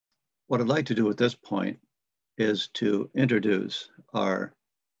What I'd like to do at this point is to introduce our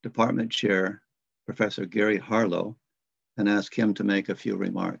department chair, Professor Gary Harlow, and ask him to make a few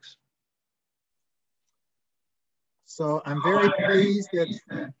remarks. So I'm very pleased that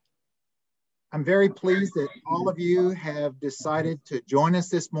all of you have decided to join us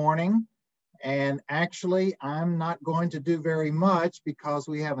this morning. And actually, I'm not going to do very much because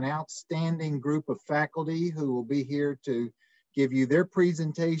we have an outstanding group of faculty who will be here to give you their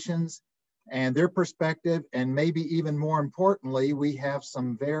presentations and their perspective. And maybe even more importantly, we have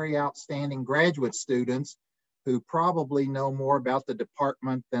some very outstanding graduate students who probably know more about the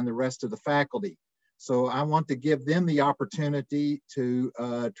department than the rest of the faculty. So I want to give them the opportunity to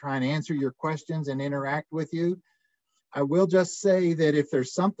try and answer your questions and interact with you. I will just say that if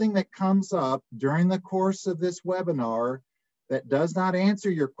there's something that comes up during the course of this webinar that does not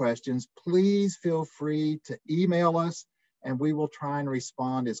answer your questions, please feel free to email us and we will try and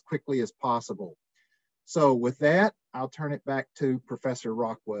respond as quickly as possible. So with that, I'll turn it back to Professor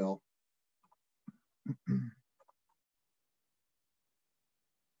Rockwell.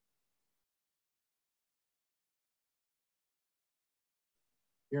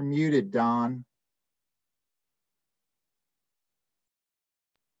 You're muted, Don.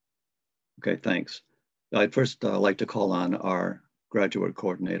 Okay, thanks. I'd first like to call on our graduate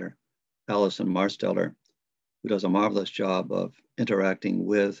coordinator, Allison Marsteller, who does a marvelous job of interacting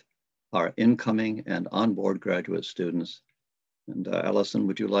with our incoming and onboard graduate students. And Allison,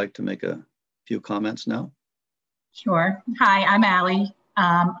 would you like to make a few comments now? Sure. Hi, I'm Allie.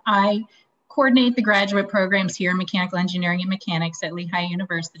 I coordinate the graduate programs here in mechanical engineering and mechanics at Lehigh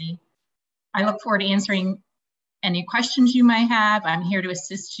University. I look forward to answering any questions you might have. I'm here to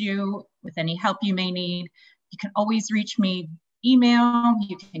assist you with any help you may need. You can always reach me, email,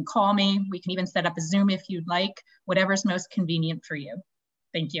 you can call me. We can even set up a Zoom if you'd like, whatever's most convenient for you.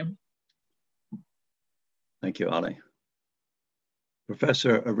 Thank you. Thank you, Ali.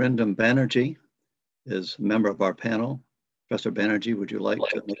 Professor Arindam Banerjee is a member of our panel. Professor Banerjee, would you like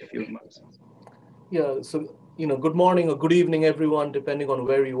to make a few remarks? Yeah, so, good morning or good evening, everyone, depending on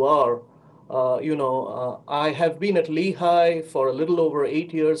where you are. I have been at Lehigh for a little over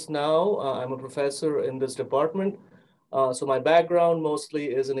 8 years now. I'm a professor in this department. So my background mostly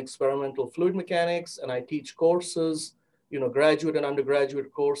is in experimental fluid mechanics, and I teach courses, graduate and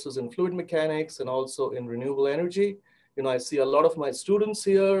undergraduate courses in fluid mechanics and also in renewable energy. I see a lot of my students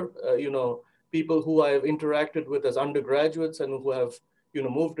here, people who I have interacted with as undergraduates and who have,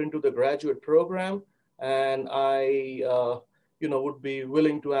 moved into the graduate program. And I, would be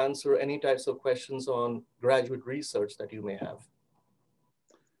willing to answer any types of questions on graduate research that you may have.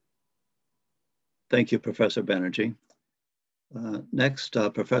 Thank you, Professor Banerjee. Next,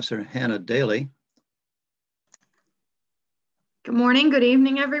 Professor Hannah Daly. Good morning, good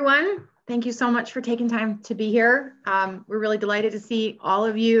evening, everyone. Thank you so much for taking time to be here. We're really delighted to see all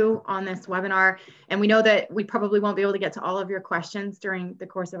of you on this webinar. And we know that we probably won't be able to get to all of your questions during the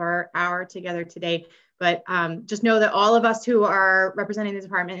course of our hour together today. But just know that all of us who are representing the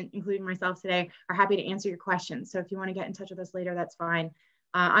department, including myself today, are happy to answer your questions. So if you want to get in touch with us later, that's fine.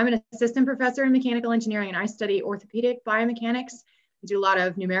 I'm an assistant professor in mechanical engineering, and I study orthopedic biomechanics. I do a lot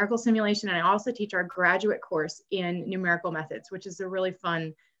of numerical simulation, and I also teach our graduate course in numerical methods, which is a really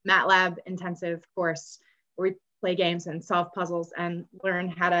fun MATLAB intensive course where we play games and solve puzzles and learn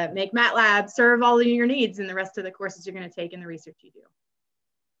how to make MATLAB serve all of your needs in the rest of the courses you're going to take in the research you do.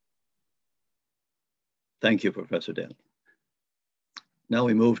 Thank you, Professor Daly. Now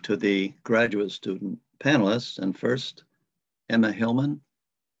we move to the graduate student panelists. And first, Emma Hillman,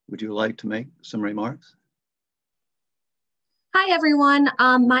 would you like to make some remarks? Hi, everyone.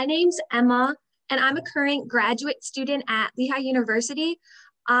 My name's Emma, and I'm a current graduate student at Lehigh University.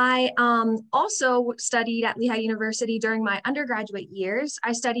 I also studied at Lehigh University during my undergraduate years.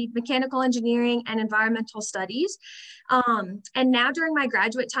 I studied mechanical engineering and environmental studies. And now during my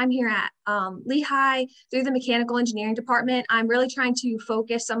graduate time here at Lehigh, through the mechanical engineering department, I'm really trying to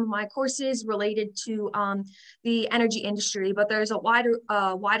focus some of my courses related to the energy industry, but there's a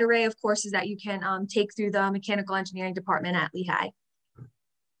wide array of courses that you can take through the mechanical engineering department at Lehigh.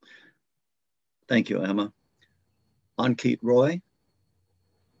 Thank you, Emma. Ankit Roy,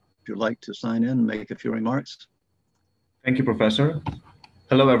 would you like to sign in and make a few remarks? Thank you, Professor.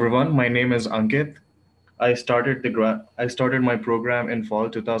 Hello, everyone. My name is Ankit. I started my program in fall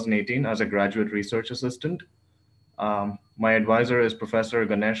 2018 as a graduate research assistant. My advisor is Professor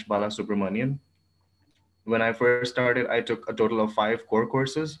Ganesh Balasubramanian. When I first started, I took a total of 5 core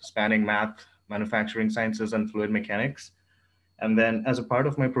courses spanning math, manufacturing sciences, and fluid mechanics. And then as a part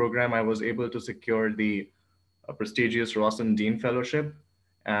of my program, I was able to secure the prestigious Rawson Dean Fellowship.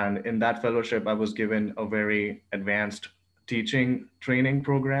 And in that fellowship, I was given a very advanced teaching training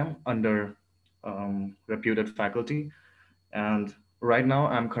program under reputed faculty. And right now,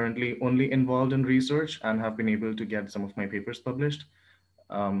 I'm currently only involved in research and have been able to get some of my papers published.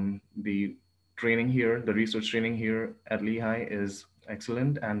 The training here, the research training here at Lehigh is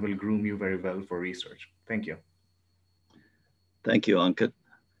excellent and will groom you very well for research. Thank you. Thank you, Ankit.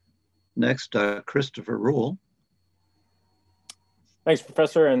 Next, Christopher Rule. Thanks,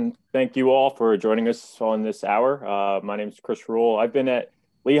 Professor, and thank you all for joining us on this hour. My name is Chris Rule. I've been at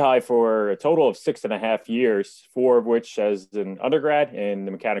Lehigh for a total of 6.5 years, 4 of which as an undergrad in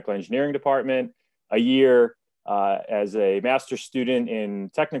the mechanical engineering department, a year as a master's student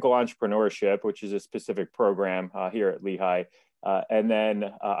in technical entrepreneurship, which is a specific program here at Lehigh. And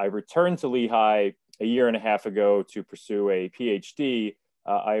then I returned to Lehigh a year and a half ago to pursue a PhD.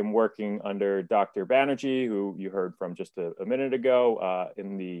 I am working under Dr. Banerjee, who you heard from just a minute ago,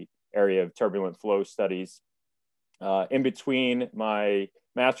 in the area of turbulent flow studies. In between my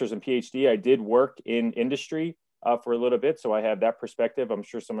master's and PhD, I did work in industry for a little bit, so I have that perspective. I'm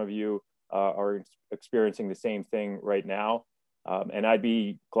sure some of you are experiencing the same thing right now. And I'd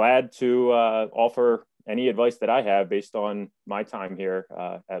be glad to offer any advice that I have based on my time here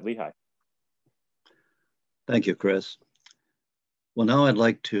at Lehigh. Thank you, Chris. Well, now I'd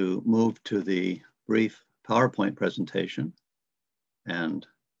like to move to the brief PowerPoint presentation. And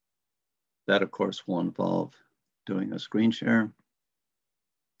that, of course, will involve doing a screen share.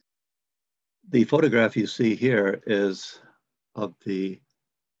 The photograph you see here is of the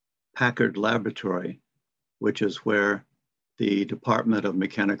Packard Laboratory, which is where the Department of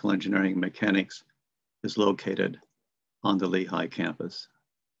Mechanical Engineering and Mechanics is located on the Lehigh campus.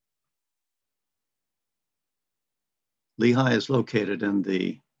 Lehigh is located in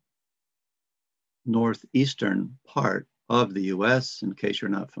the northeastern part of the US, in case you're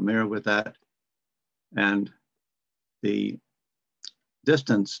not familiar with that. And the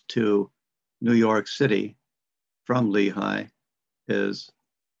distance to New York City from Lehigh is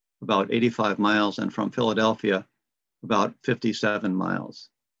about 85 miles, and from Philadelphia, about 57 miles.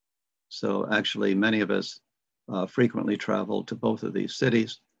 So actually, many of us frequently travel to both of these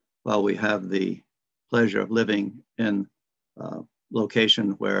cities, while we have the pleasure of living in a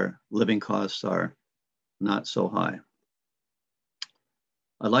location where living costs are not so high.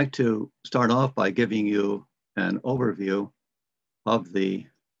 I'd like to start off by giving you an overview of the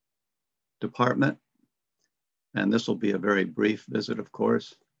department, and this will be a very brief visit, of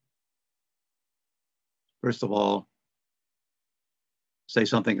course. First of all, say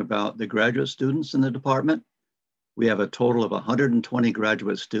something about the graduate students in the department. We have a total of 120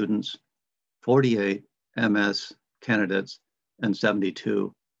 graduate students, 48 MS candidates, and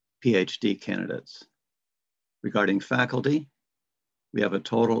 72 PhD candidates. Regarding faculty, we have a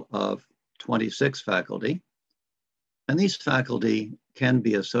total of 26 faculty, and these faculty can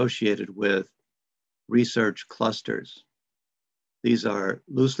be associated with research clusters. These are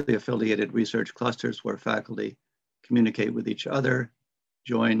loosely affiliated research clusters where faculty communicate with each other,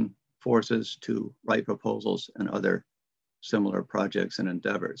 join forces to write proposals and other similar projects and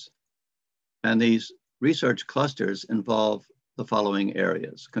endeavors. And these research clusters involve the following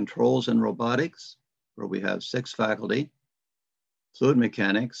areas: controls and robotics, where we have 6 faculty, fluid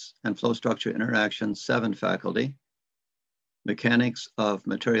mechanics and flow structure interaction, 7 faculty, mechanics of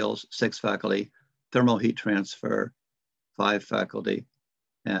materials, 6 faculty, thermal heat transfer, 5 faculty,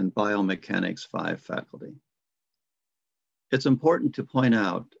 and biomechanics, 5 faculty. It's important to point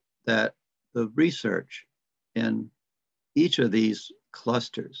out that the research in each of these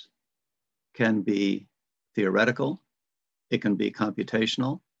clusters can be theoretical, it can be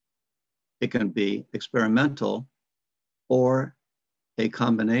computational, it can be experimental, or a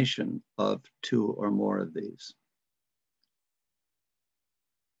combination of 2 or more of these.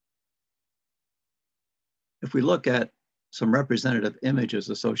 If we look at some representative images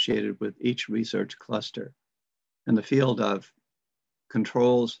associated with each research cluster, in the field of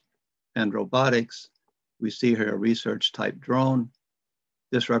controls and robotics, we see here a research type drone.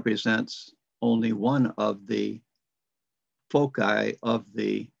 This represents only one of the foci of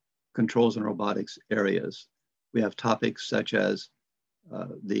the controls and robotics areas. We have topics such as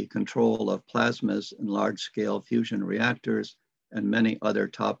the control of plasmas in large-scale fusion reactors and many other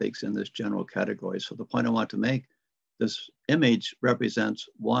topics in this general category. So the point I want to make, this image represents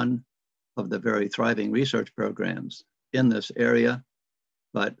one of the very thriving research programs in this area,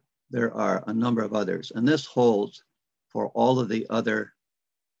 but there are a number of others. And this holds for all of the other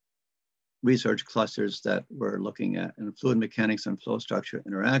research clusters that we're looking at in fluid mechanics and flow structure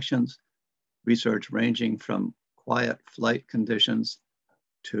interactions, research ranging from quiet flight conditions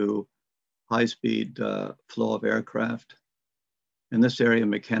to high-speed flow of aircraft. In this area,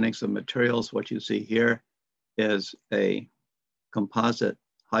 mechanics of materials, what you see here is a composite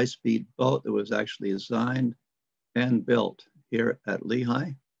high-speed boat that was actually designed and built here at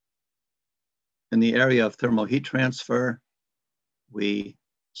Lehigh. In the area of thermal heat transfer, we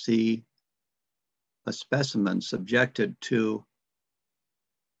see a specimen subjected to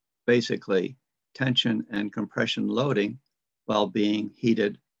basically tension and compression loading while being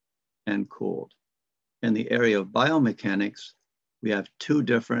heated and cooled. In the area of biomechanics, we have two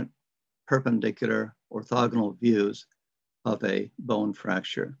different perpendicular orthogonal views of a bone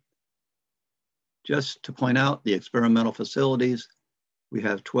fracture. Just to point out the experimental facilities, we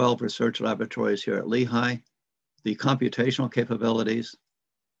have 12 research laboratories here at Lehigh. The computational capabilities,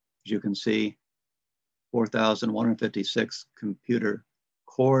 as you can see, 4,156 computer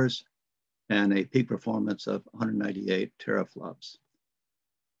cores and a peak performance of 198 teraflops.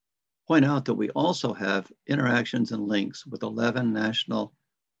 Point out that we also have interactions and links with 11 national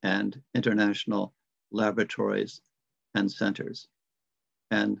and international laboratories and centers.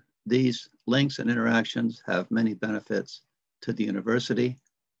 And these links and interactions have many benefits to the university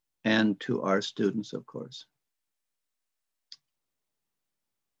and to our students, of course.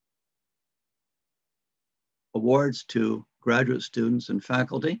 Awards to graduate students and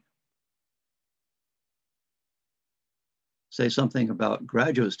faculty. Say something about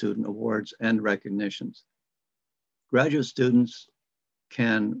graduate student awards and recognitions. Graduate students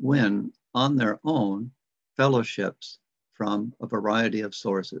can win on their own fellowships from a variety of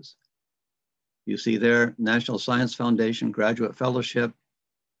sources. You see there, National Science Foundation Graduate Fellowship,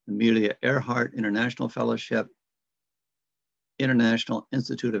 Amelia Earhart International Fellowship, International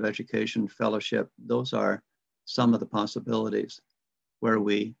Institute of Education Fellowship. Those are some of the possibilities where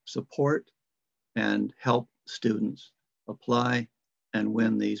we support and help students apply and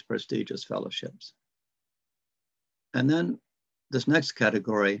win these prestigious fellowships. And then this next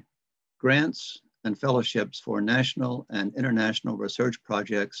category, grants and fellowships for national and international research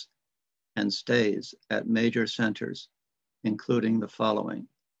projects and stays at major centers, including the following.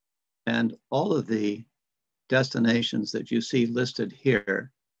 And all of the destinations that you see listed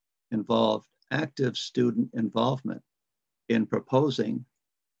here involve active student involvement in proposing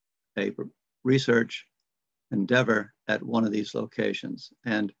a research endeavor at one of these locations.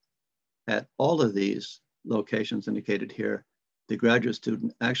 And at all of these locations indicated here, the graduate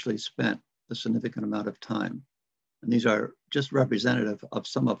student actually spent a significant amount of time. And these are just representative of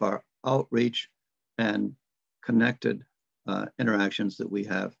some of our outreach and connected interactions that we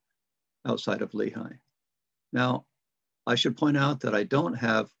have outside of Lehigh. Now, I should point out that I don't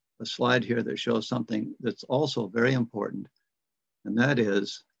have a slide here that shows something that's also very important, and that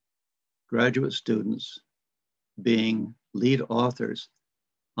is graduate students being lead authors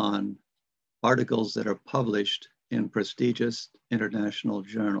on articles that are published in prestigious international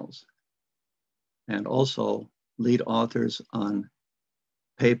journals, and also lead authors on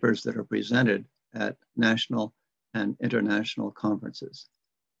papers that are presented at national and international conferences.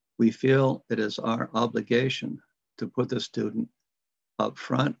 We feel it is our obligation to put the student up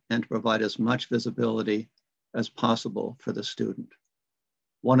front and to provide as much visibility as possible for the student.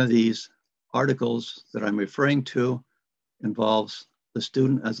 One of these articles that I'm referring to involves the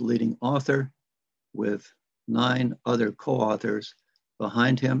student as leading author with 9 other co-authors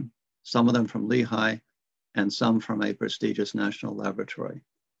behind him, some of them from Lehigh and some from a prestigious national laboratory.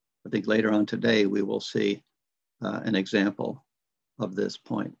 I think later on today, we will see an example of this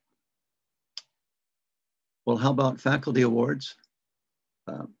point. Well, how about faculty awards?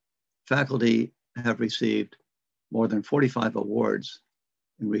 Faculty have received more than 45 awards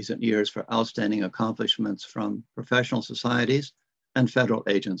in recent years for outstanding accomplishments from professional societies and federal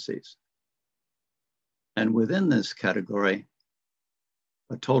agencies. And within this category,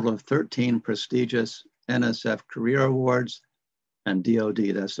 a total of 13 prestigious NSF Career Awards and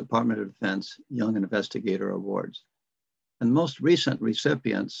DoD, that's Department of Defense Young Investigator Awards. And most recent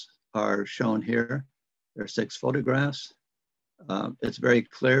recipients are shown here. There are 6 photographs. It's very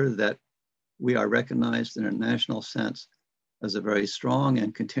clear that we are recognized in a national sense as a very strong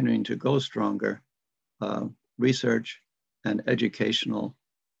and continuing to go stronger research and educational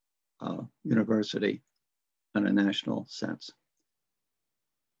university in a national sense.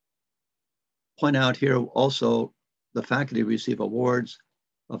 Point out here also the faculty receive awards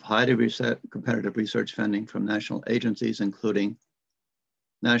of highly competitive research funding from national agencies, including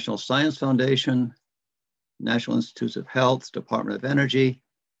National Science Foundation, National Institutes of Health, Department of Energy,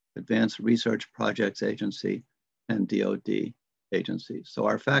 Advanced Research Projects Agency, and DoD agencies. So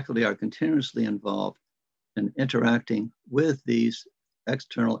our faculty are continuously involved in interacting with these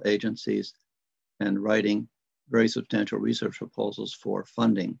external agencies and writing very substantial research proposals for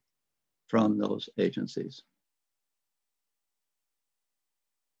funding from those agencies.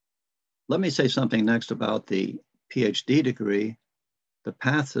 Let me say something next about the PhD degree, the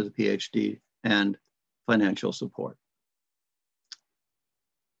path to the PhD, and financial support.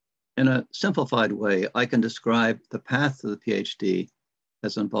 In a simplified way, I can describe the path to the PhD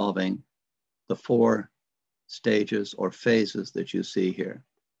as involving the 4 stages or phases that you see here.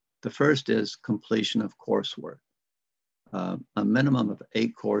 The first is completion of coursework. A minimum of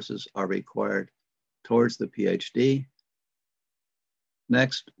 8 courses are required towards the PhD.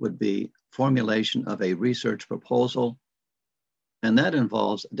 Next would be formulation of a research proposal, and that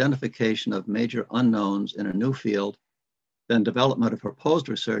involves identification of major unknowns in a new field, then development of proposed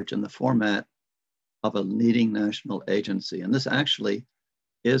research in the format of a leading national agency. And this actually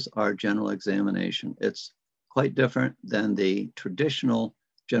is our general examination. It's quite different than the traditional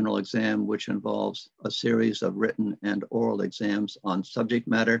general exam, which involves a series of written and oral exams on subject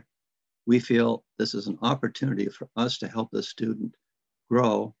matter. We feel this is an opportunity for us to help the student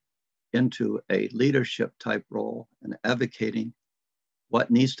grow into a leadership type role and advocating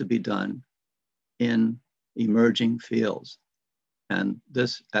what needs to be done in emerging fields. And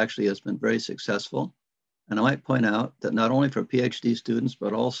this actually has been very successful. And I might point out that not only for PhD students,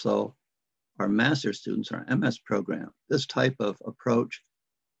 but also our master's students, our MS program, this type of approach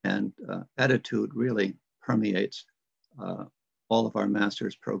and attitude really permeates all of our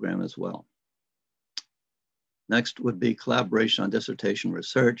master's program as well. Next would be collaboration on dissertation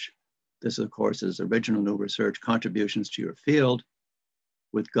research. This, of course, is original new research contributions to your field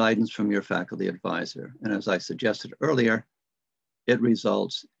with guidance from your faculty advisor. And as I suggested earlier, it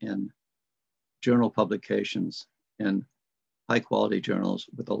results in journal publications in high quality journals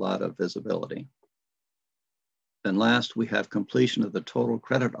with a lot of visibility. Then last, we have completion of the total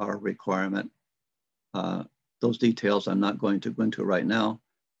credit hour requirement. Those details I'm not going to go into right now,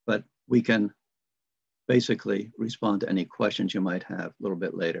 but we can basically respond to any questions you might have a little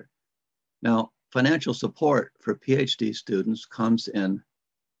bit later. Now, financial support for PhD students comes in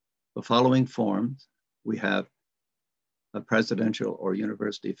the following forms. We have a presidential or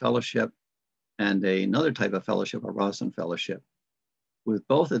university fellowship and another type of fellowship, a Rosen fellowship. With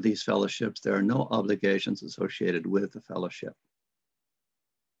both of these fellowships, there are no obligations associated with the fellowship.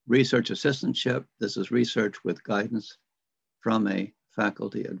 Research assistantship, this is research with guidance from a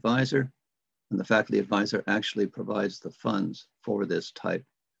faculty advisor, and the faculty advisor actually provides the funds for this type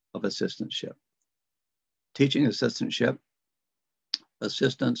of assistantship. Teaching assistantship,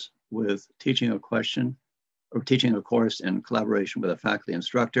 assistance with teaching a question or teaching a course in collaboration with a faculty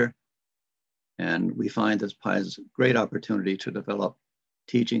instructor. And we find this provides a great opportunity to develop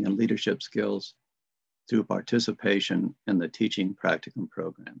teaching and leadership skills through participation in the teaching practicum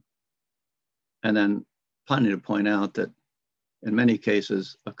program. And then finally, to point out that in many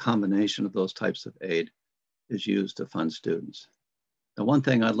cases, a combination of those types of aid is used to fund students. The one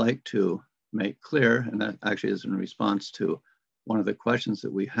thing I'd like to make clear, and that actually is in response to one of the questions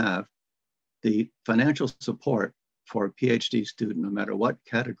that we have, the financial support for a PhD student, no matter what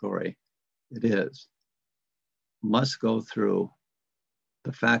category it is, must go through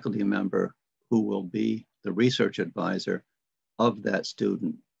the faculty member who will be the research advisor of that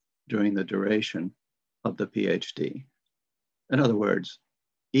student during the duration of the PhD. In other words,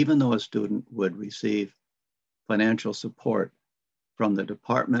 even though a student would receive financial support from the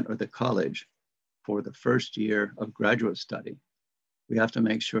department or the college for the first year of graduate study, we have to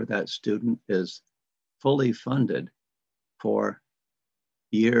make sure that student is fully funded for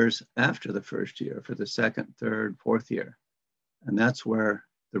years after the first year, for the second, third, fourth year. And that's where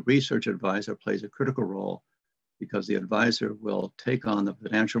the research advisor plays a critical role, because the advisor will take on the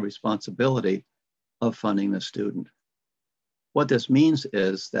financial responsibility of funding the student. What this means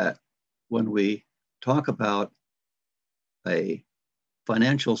is that when we talk about a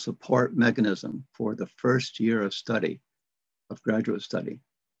financial support mechanism for the first year of study, of graduate study,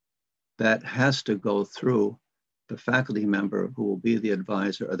 that has to go through the faculty member who will be the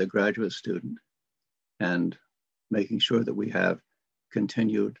advisor of the graduate student, and making sure that we have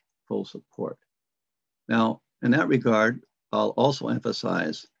continued full support. Now, in that regard, I'll also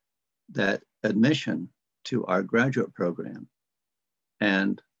emphasize that admission to our graduate program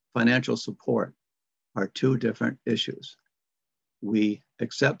and financial support are 2 different issues. We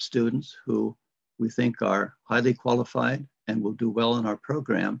accept students who we think are highly qualified and will do well in our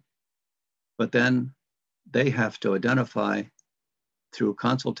program, but then they have to identify through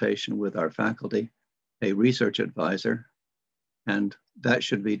consultation with our faculty a research advisor, and that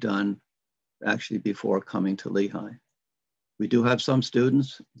should be done actually before coming to Lehigh. We do have some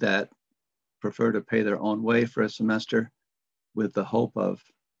students that prefer to pay their own way for a semester with the hope of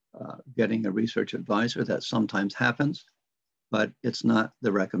getting a research advisor. That sometimes happens, but it's not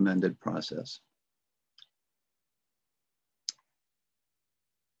the recommended process.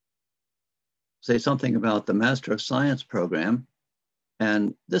 Say something about the Master of Science program,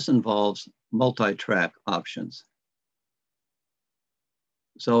 and this involves multi-track options.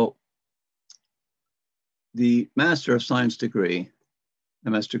 So the Master of Science degree,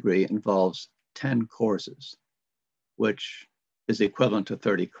 MS degree, involves 10 courses, which is equivalent to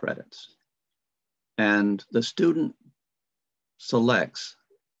 30 credits. And the student selects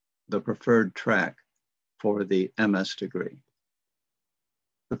the preferred track for the MS degree.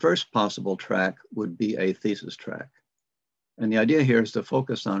 The first possible track would be a thesis track. And the idea here is to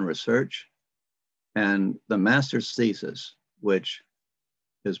focus on research, and the master's thesis, which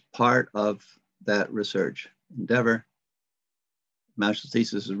is part of that research endeavor. Master's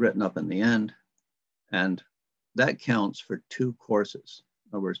thesis is written up in the end, and that counts for 2 courses,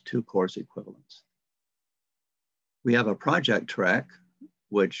 in other words, 2 course equivalents. We have a project track,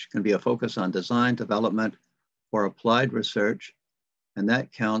 which can be a focus on design, development, or applied research, and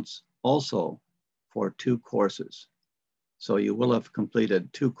that counts also for 2 courses. So you will have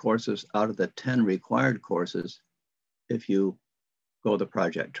completed 2 courses out of the 10 required courses if you go the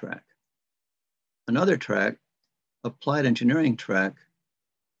project track. Another track, applied engineering track,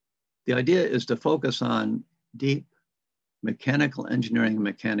 the idea is to focus on deep mechanical engineering and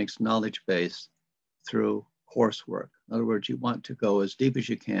mechanics knowledge base through coursework. In other words, you want to go as deep as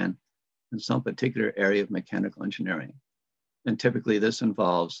you can in some particular area of mechanical engineering. And typically this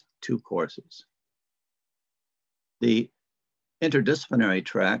involves 2 courses. The interdisciplinary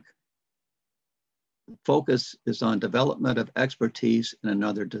track focus is on development of expertise in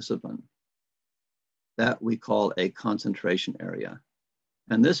another discipline. That we call a concentration area.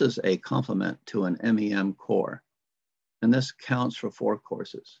 And this is a complement to an MEM core. And this counts for 4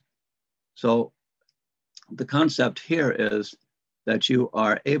 courses. So the concept here is that you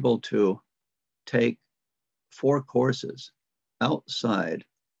are able to take 4 courses outside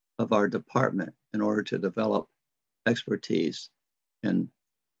of our department in order to develop expertise in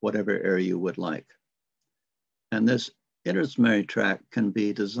whatever area you would like. And this interdisciplinary track can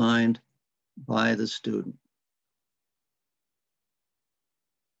be designed by the student.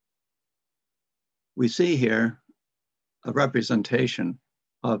 We see here a representation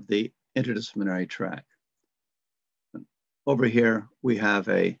of the interdisciplinary track. Over here, we have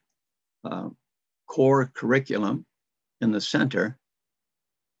a core curriculum in the center,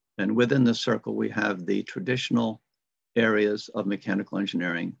 and within the circle, we have the traditional areas of mechanical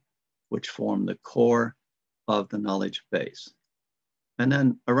engineering, which form the core of the knowledge base. And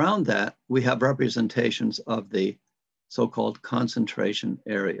then around that, we have representations of the so-called concentration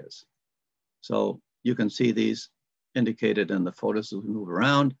areas. So you can see these indicated in the photos as we move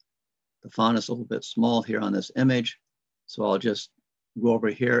around. The font is a little bit small here on this image. So I'll just go over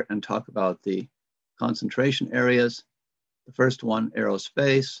here and talk about the concentration areas. The first one,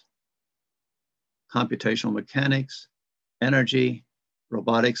 aerospace, computational mechanics, energy,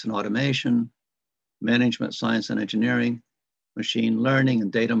 robotics and automation, management science and engineering, machine learning and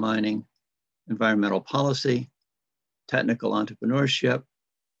data mining, environmental policy, technical entrepreneurship,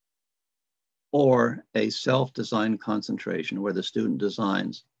 or a self-designed concentration where the student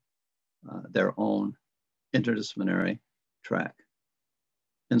designs their own interdisciplinary track.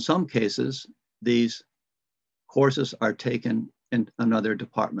 In some cases, these courses are taken in another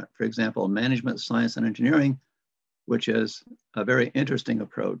department. For example, management science and engineering, which is a very interesting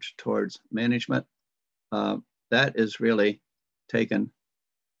approach towards management. That is really taken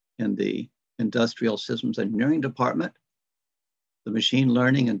in the industrial systems engineering department. The machine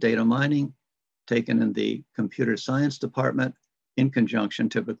learning and data mining taken in the computer science department in conjunction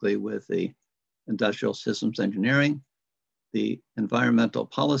typically with the industrial systems engineering. The environmental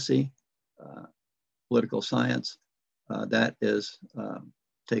policy, political science, that is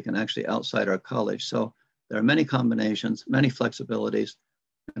taken actually outside our college. So there are many combinations, many flexibilities,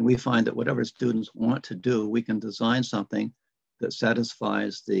 and we find that whatever students want to do, we can design something that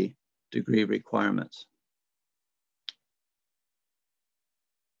satisfies the degree requirements.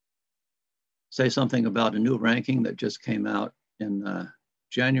 Say something about a new ranking that just came out in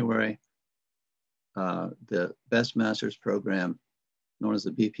January. The best master's program known as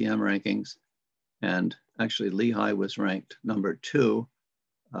the BPM rankings. And actually Lehigh was ranked number 2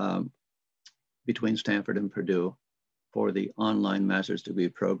 between Stanford and Purdue for the online master's degree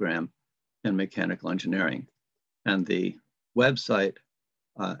program in mechanical engineering. And the website,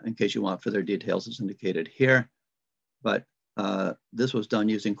 in case you want further details, is indicated here. But This was done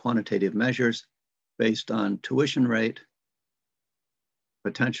using quantitative measures based on tuition rate,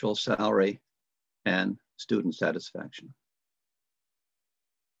 potential salary, and student satisfaction.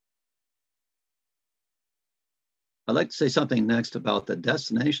 I'd like to say something next about the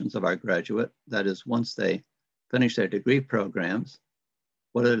destinations of our graduate. That is, once they finish their degree programs,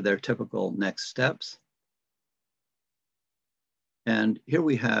 what are their typical next steps? And here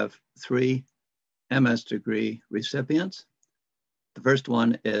we have 3 MS degree recipients. The first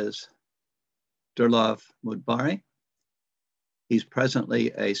one is Durlov Mudbari. He's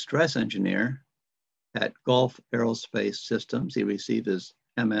presently a stress engineer at Gulf Aerospace Systems. He received his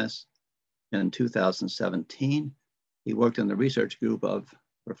MS in 2017. He worked in the research group of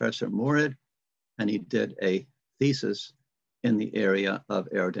Professor Mourid, and he did a thesis in the area of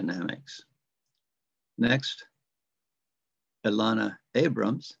aerodynamics. Next, Ilana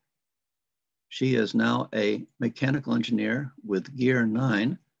Abrams. She is now a mechanical engineer with Gear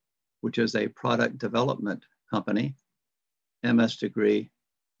 9, which is a product development company, MS degree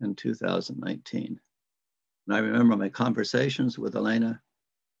in 2019. And I remember my conversations with Elena.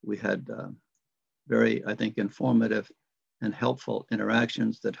 We had very, I think, informative and helpful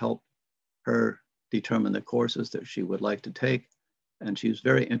interactions that helped her determine the courses that she would like to take. And she's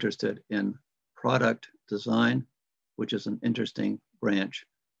very interested in product design, which is an interesting branch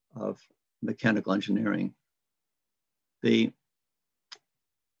of mechanical engineering. The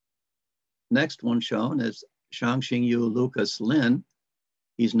next one shown is Shangxingyu Lucas Lin.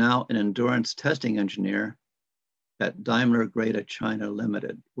 He's now an endurance testing engineer at Daimler Grad China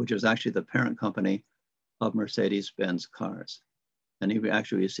Limited, which is actually the parent company of Mercedes-Benz cars. And he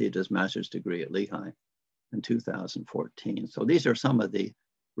actually received his master's degree at Lehigh in 2014. So these are some of the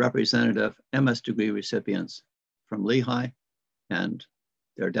representative MS degree recipients from Lehigh and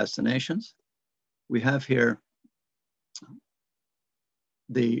their destinations. We have here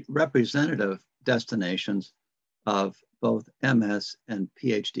the representative destinations of both MS and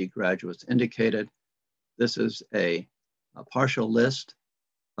PhD graduates indicated. This is a partial list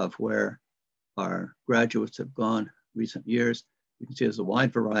of where our graduates have gone recent years. You can see there's a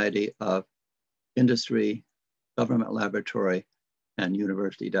wide variety of industry, government laboratory, and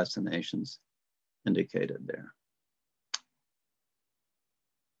university destinations indicated there.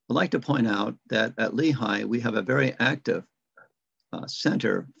 I'd like to point out that at Lehigh, we have a very active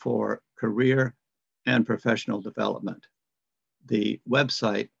Center for Career and Professional Development. The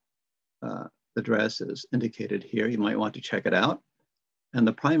website address is indicated here. You might want to check it out. And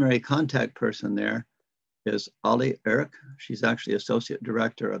the primary contact person there is Ali Eric. She's actually Associate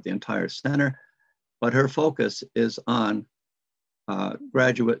Director of the entire center, but her focus is on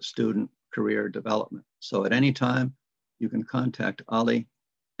graduate student career development. So at any time, you can contact Ali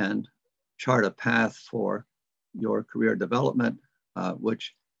and chart a path for your career development,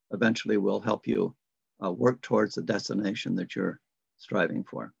 which eventually will help you work towards the destination that you're striving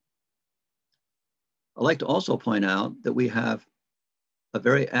for. I'd like to also point out that we have a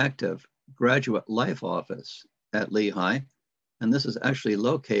very active graduate life office at Lehigh, and this is actually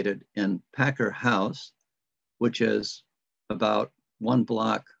located in Packer House, which is about 1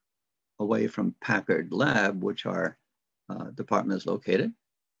 block away from Packard Lab, which our department is located.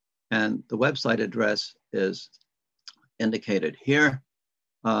 And the website address is indicated here.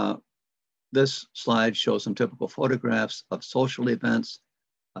 This slide shows some typical photographs of social events.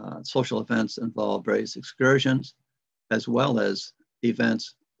 Social events involve various excursions, as well as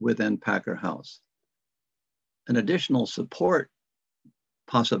events within Packer House. An additional support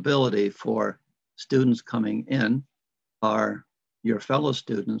possibility for students coming in are your fellow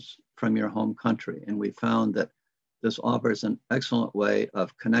students from your home country. And we found that this offers an excellent way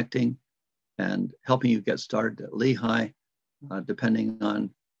of connecting and helping you get started at Lehigh, depending on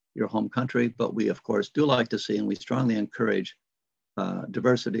your home country. But we, of course, do like to see, and we strongly encourage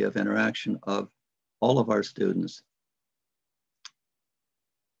diversity of interaction of all of our students.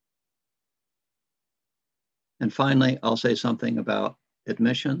 And finally, I'll say something about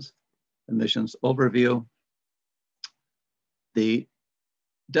admissions overview. The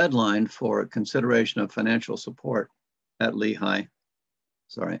deadline for consideration of financial support at Lehigh,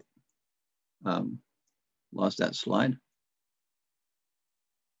 lost that slide.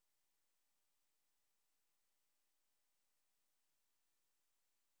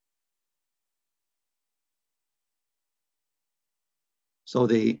 So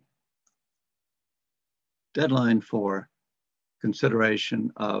the deadline for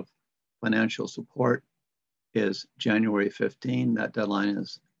consideration of financial support is January 15. That deadline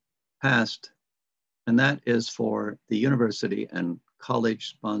is passed, and that is for the university and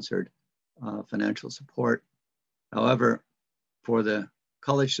college-sponsored financial support. However, for the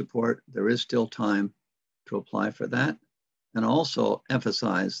college support, there is still time to apply for that. And also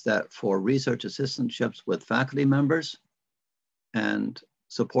emphasize that for research assistantships with faculty members and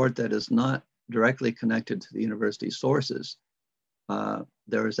support that is not directly connected to the university sources,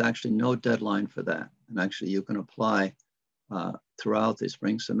 there is actually no deadline for that. And actually you can apply throughout the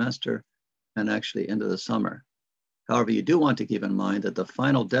spring semester and actually into the summer. However, you do want to keep in mind that the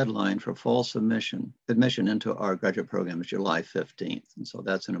final deadline for fall admission into our graduate program is July 15th. And so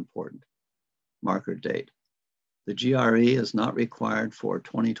that's an important marker date. The GRE is not required for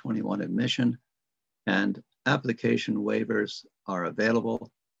 2021 admission, and application waivers are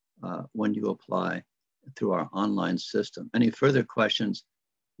available when you apply through our online system. Any further questions,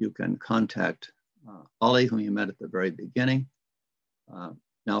 you can contact Ollie, whom you met at the very beginning.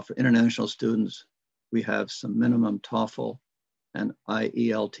 Now for international students, we have some minimum TOEFL and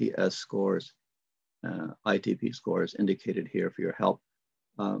IELTS scores, ITP scores indicated here for your help.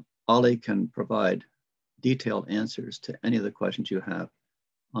 Ollie can provide detailed answers to any of the questions you have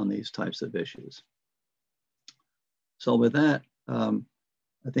on these types of issues. So with that,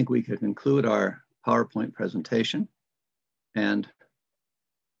 I think we could conclude our PowerPoint presentation and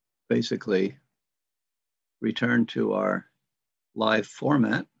basically return to our live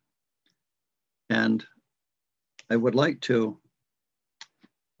format. And I would like to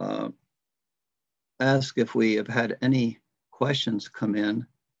ask if we have had any questions come in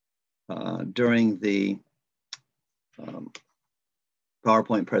during the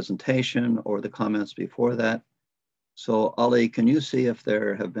PowerPoint presentation or the comments before that. So Ali, can you see if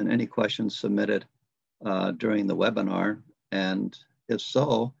there have been any questions submitted during the webinar? And if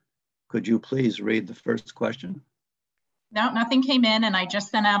so, could you please read the first question? No, nothing came in, and I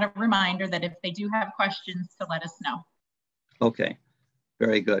just sent out a reminder that if they do have questions to let us know. Okay,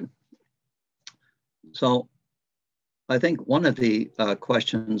 very good. So I think one of the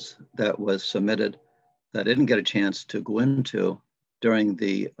questions that was submitted that I didn't get a chance to go into during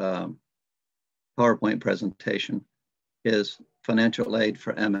the PowerPoint presentation is financial aid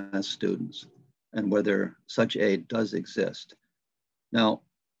for MS students and whether such aid does exist. Now,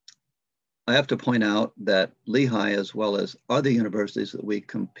 I have to point out that Lehigh, as well as other universities that we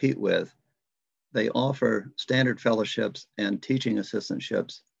compete with, they offer standard fellowships and teaching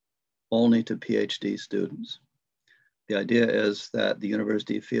assistantships only to PhD students. The idea is that the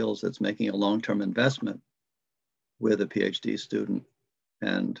university feels it's making a long-term investment with a PhD student,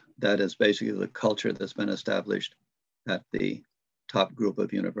 and that is basically the culture that's been established at the top group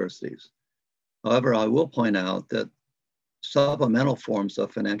of universities. However, I will point out that supplemental forms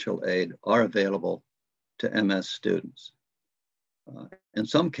of financial aid are available to MS students. In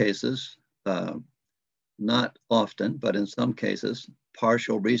some cases, not often, but in some cases,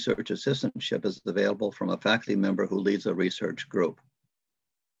 partial research assistantship is available from a faculty member who leads a research group.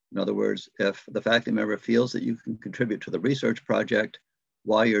 In other words, if the faculty member feels that you can contribute to the research project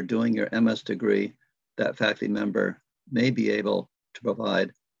while you're doing your MS degree, that faculty member may be able to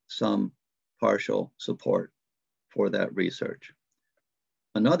provide some partial support for that research.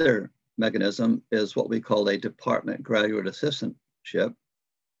 Another mechanism is what we call a department graduate assistantship,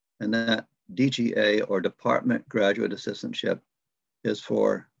 and that DGA, or department graduate assistantship, is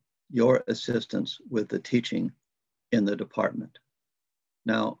for your assistance with the teaching in the department.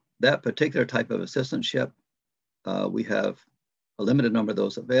 Now, that particular type of assistantship, we have a limited number of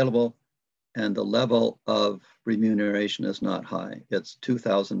those available, and the level of remuneration is not high. It's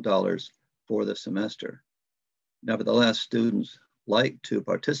 $2,000 for the semester. Nevertheless, students like to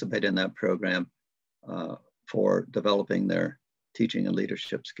participate in that program for developing their teaching and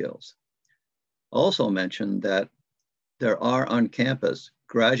leadership skills. Also mentioned that there are on campus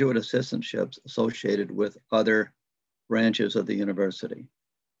graduate assistantships associated with other branches of the university.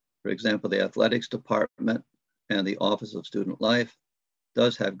 For example, the athletics department and the Office of Student Life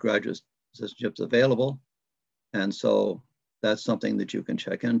does have graduate assistantships available. And so that's something that you can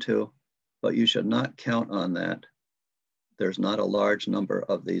check into, but you should not count on that. There's not a large number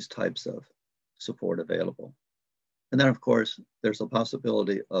of these types of support available. And then of course, there's a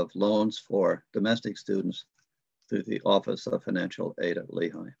possibility of loans for domestic students through the Office of Financial Aid at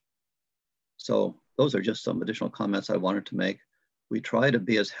Lehigh. So those are just some additional comments I wanted to make. We try to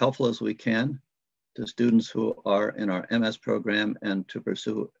be as helpful as we can to students who are in our MS program and to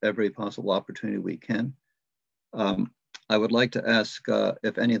pursue every possible opportunity we can. I would like to ask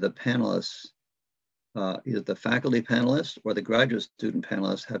if any of the panelists, either the faculty panelists or the graduate student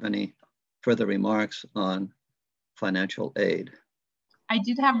panelists, have any further remarks on financial aid. I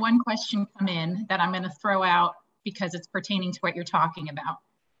did have one question come in that I'm going to throw out because it's pertaining to what you're talking about.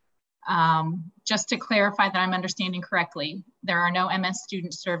 Just to clarify that I'm understanding correctly, there are no MS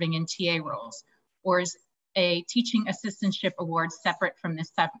students serving in TA roles, or is a teaching assistantship award separate from this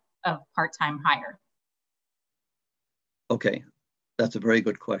type of part-time hire? Okay, that's a very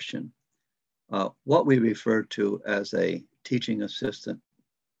good question. What we refer to as a teaching assistant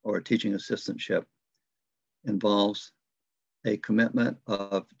or a teaching assistantship involves a commitment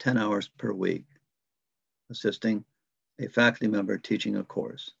of 10 hours per week, assisting a faculty member teaching a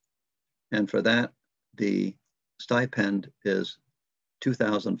course. And for that, the stipend is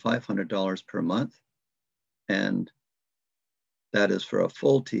 $2,500 per month. And that is for a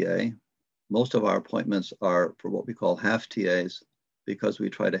full TA. Most of our appointments are for what we call half TAs because we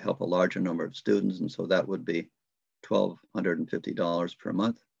try to help a larger number of students. And so that would be $1,250 per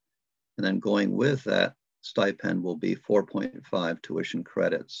month. And then going with that stipend will be 4.5 tuition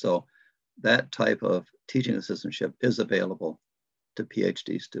credits. So that type of teaching assistantship is available to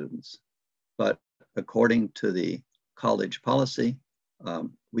PhD students. But according to the college policy,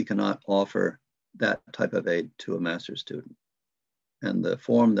 we cannot offer that type of aid to a master's student. And the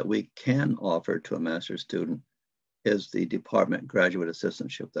form that we can offer to a master's student is the department graduate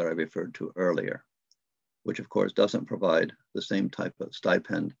assistantship that I referred to earlier, which of course doesn't provide the same type of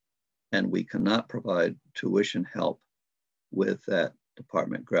stipend, and we cannot provide tuition help with that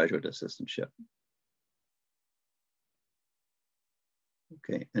department graduate assistantship.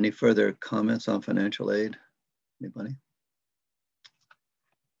 Okay, any further comments on financial aid? Anybody?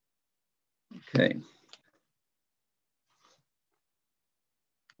 Okay.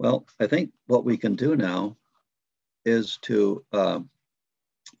 Well, I think what we can do now is to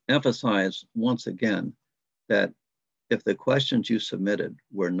emphasize once again that if the questions you submitted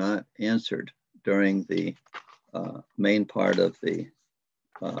were not answered during the main part of the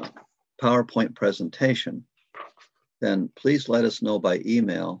PowerPoint presentation, then please let us know by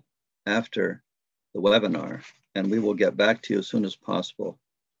email after the webinar, and we will get back to you as soon as possible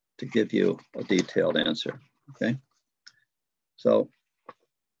to give you a detailed answer, okay? So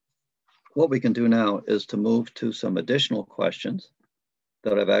what we can do now is to move to some additional questions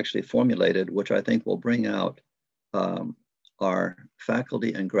that I've actually formulated, which I think will bring out our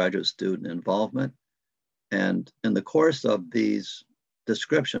faculty and graduate student involvement. And in the course of these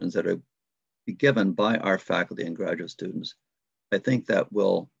descriptions that are given by our faculty and graduate students, I think that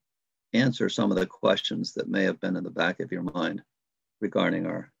will answer some of the questions that may have been in the back of your mind regarding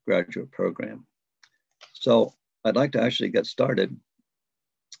our graduate program. So I'd like to actually get started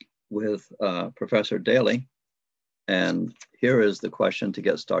with Professor Daly. And here is the question to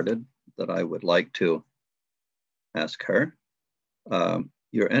get started that I would like to ask her.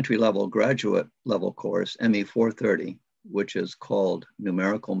 Your entry-level graduate level course, ME 430, which is called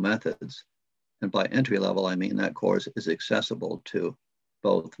Numerical Methods. And by entry level, I mean that course is accessible to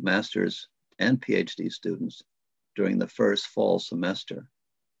both master's and PhD students during the first fall semester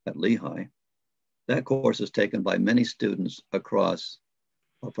at Lehigh. That course is taken by many students across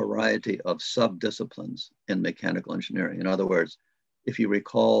a variety of sub-disciplines in mechanical engineering. In other words, if you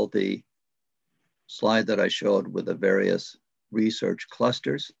recall the slide that I showed with the various research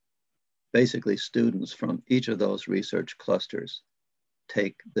clusters, basically students from each of those research clusters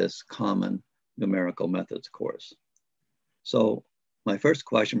take this common numerical methods course. So my first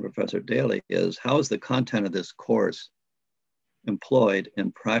question, Professor Daly, is how is the content of this course employed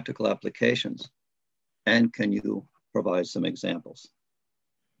in practical applications? And can you provide some examples?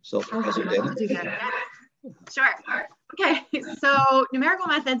 So Professor Daly. Sure. Okay, so numerical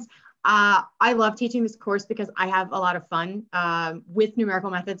methods, I love teaching this course because I have a lot of fun with numerical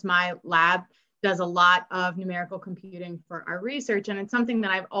methods. My lab does a lot of numerical computing for our research, and it's something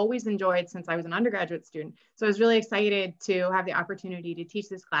that I've always enjoyed since I was an undergraduate student. So I was really excited to have the opportunity to teach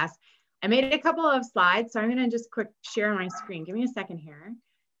this class. I made a couple of slides, so I'm gonna just quick share my screen. Give me a second here.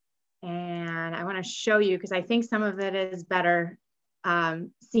 And I wanna show you, because I think some of it is better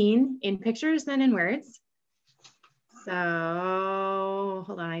seen in pictures than in words. So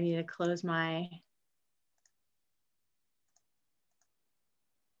hold on, I need to close my,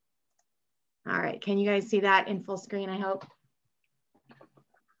 all right, can you guys see that in full screen, I hope?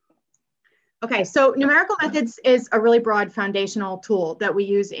 Okay, so numerical methods is a really broad foundational tool that we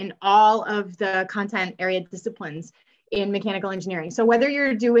use in all of the content area disciplines in mechanical engineering. So whether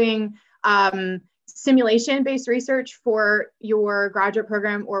you're doing simulation-based research for your graduate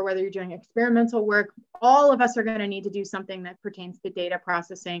program or whether you're doing experimental work, all of us are going to need to do something that pertains to data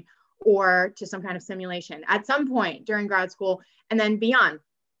processing or to some kind of simulation at some point during grad school and then beyond.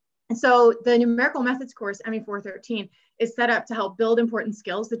 And so the numerical methods course, ME 413, is set up to help build important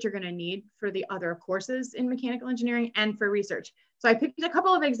skills that you're going to need for the other courses in mechanical engineering and for research. So I picked a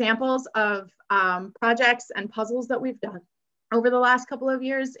couple of examples of projects and puzzles that we've done over the last couple of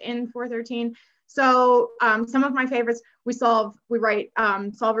years in 413. So some of my favorites, we write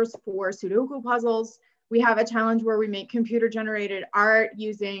solvers for Sudoku puzzles. We have a challenge where we make computer-generated art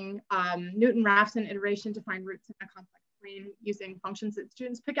using Newton-Raphson iteration to find roots in a complex plane using functions that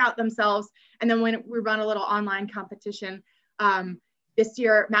students pick out themselves. And then when we run a little online competition, this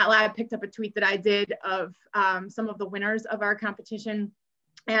year, MATLAB picked up a tweet that I did of some of the winners of our competition.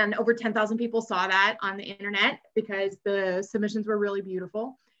 And over 10,000 people saw that on the internet because the submissions were really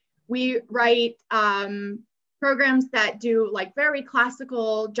beautiful. We write programs that do like very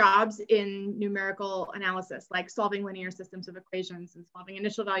classical jobs in numerical analysis, like solving linear systems of equations and solving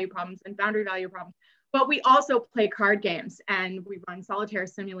initial value problems and boundary value problems. But we also play card games and we run solitaire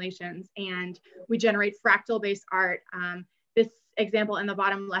simulations and we generate fractal-based art. This example in the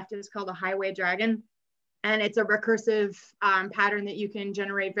bottom left is called a highway dragon. And it's a recursive pattern that you can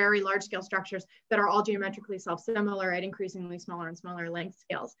generate very large scale structures that are all geometrically self-similar at increasingly smaller and smaller length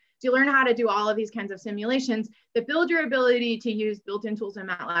scales. So you learn how to do all of these kinds of simulations that build your ability to use built-in tools in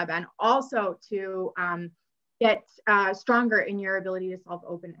MATLAB and also to get stronger in your ability to solve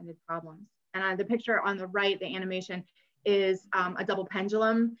open-ended problems. And the picture on the right, the animation, is a double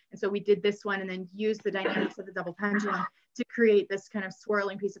pendulum. And so we did this one and then used the dynamics of the double pendulum to create this kind of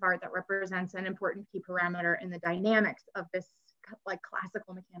swirling piece of art that represents an important key parameter in the dynamics of this like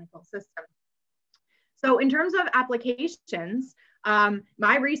classical mechanical system. So in terms of applications,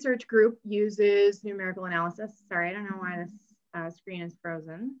 my research group uses numerical analysis. Sorry, I don't know why this screen is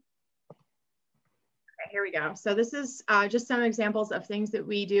frozen. Here we go. So this is just some examples of things that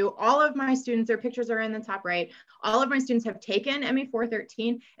we do. All of my students, their pictures are in the top right. All of my students have taken ME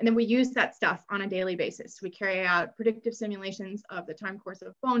 413, and then we use that stuff on a daily basis. We carry out predictive simulations of the time course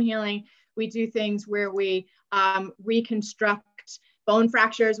of bone healing. We do things where we reconstruct bone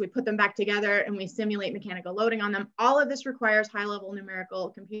fractures, we put them back together, and we simulate mechanical loading on them. All of this requires high-level numerical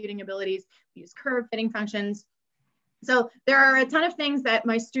computing abilities. We use curve fitting functions. So there are a ton of things that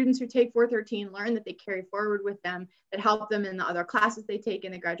my students who take 413 learn that they carry forward with them that help them in the other classes they take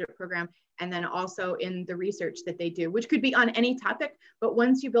in the graduate program, and then also in the research that they do, which could be on any topic. But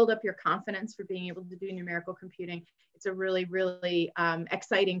once you build up your confidence for being able to do numerical computing, it's a really, really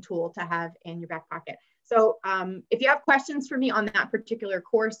exciting tool to have in your back pocket. So if you have questions for me on that particular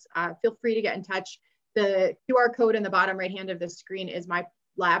course, feel free to get in touch. The QR code in the bottom right hand of the screen is my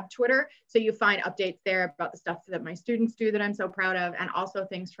lab Twitter. So you find updates there about the stuff that my students do that I'm so proud of, and also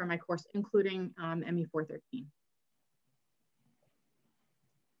things from my course, including ME 413.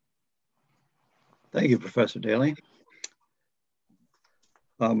 Thank you, Professor Daly.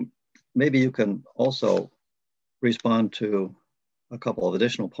 Maybe you can also respond to a couple of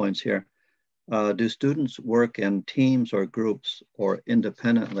additional points here. Do students work in teams or groups or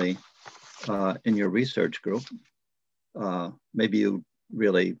independently in your research group? Maybe you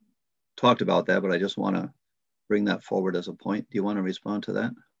really talked about that, but I just want to bring that forward as a point. Do you want to respond to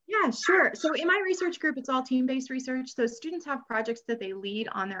that? Yeah, sure. So in my research group, it's all team-based research. So students have projects that they lead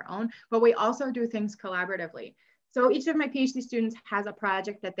on their own, but we also do things collaboratively. So each of my PhD students has a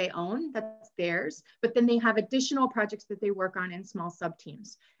project that they own, that's theirs, but then they have additional projects that they work on in small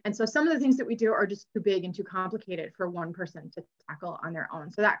sub-teams. And so some of the things that we do are just too big and too complicated for one person to tackle on their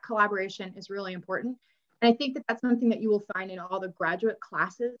own. So that collaboration is really important. And I think that that's something that you will find in all the graduate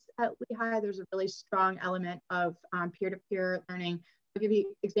classes at Lehigh. There's a really strong element of peer-to-peer learning. I'll give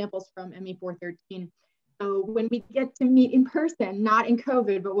you examples from ME 413. So when we get to meet in person, not in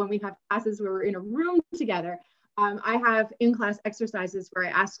COVID, but when we have classes where we're in a room together, I have in-class exercises where I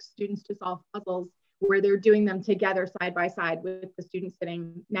ask students to solve puzzles where they're doing them together side by side with the students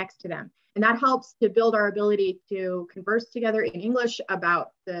sitting next to them. And that helps to build our ability to converse together in English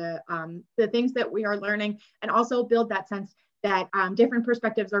about the things that we are learning, and also build that sense that different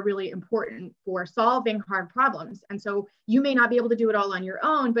perspectives are really important for solving hard problems. And so you may not be able to do it all on your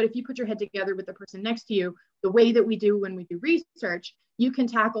own, but if you put your head together with the person next to you, the way that we do when we do research, you can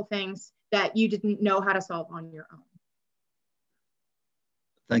tackle things that you didn't know how to solve on your own.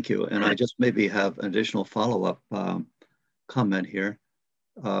 Thank you. And I just maybe have an additional follow-up comment here.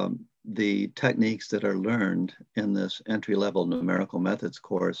 The techniques that are learned in this entry-level numerical methods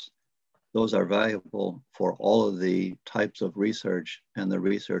course, those are valuable for all of the types of research and the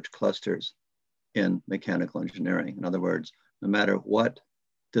research clusters in mechanical engineering. In other words, no matter what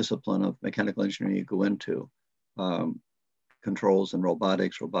discipline of mechanical engineering you go into, controls and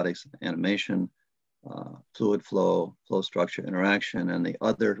robotics and animation, fluid flow, flow structure interaction, and the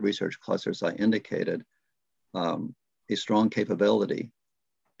other research clusters I indicated, a strong capability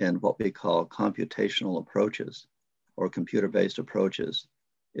in what we call computational approaches or computer-based approaches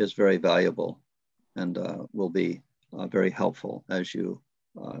is very valuable and will be very helpful as you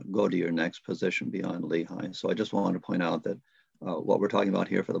go to your next position beyond Lehigh. So I just wanted to point out that what we're talking about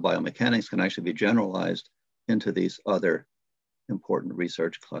here for the biomechanics can actually be generalized into these other important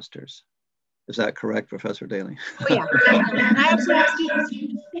research clusters. Is that correct, Professor Daly? Oh yeah, definitely. And I actually have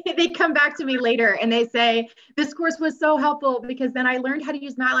students, they come back to me later and they say, this course was so helpful because then I learned how to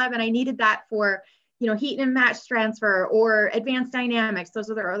use MATLAB and I needed that for, you know, heat and match transfer or advanced dynamics. Those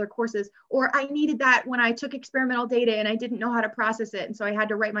are their other courses. Or I needed that when I took experimental data and I didn't know how to process it. And so I had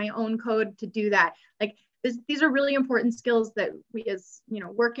to write my own code to do that. Like these are really important skills that we as, you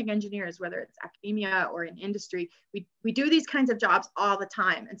know, working engineers, whether it's academia or in industry, we do these kinds of jobs all the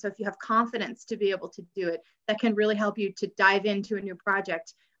time. And so if you have confidence to be able to do it, that can really help you to dive into a new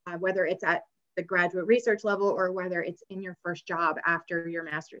project, whether it's at the graduate research level or whether it's in your first job after your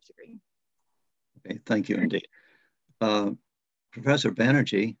master's degree. Okay, thank you indeed. Professor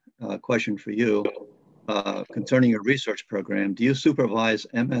Banerjee, question for you. Concerning your research program, do you supervise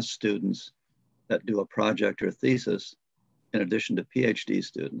MS students that do a project or thesis in addition to PhD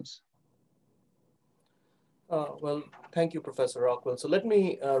students? Well, thank you, Professor Rockwell. So let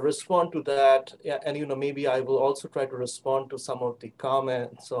me respond to that. Yeah, and you know, maybe I will also try to respond to some of the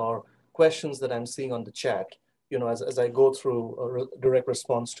comments or questions that I'm seeing on the chat, you know, as I go through a direct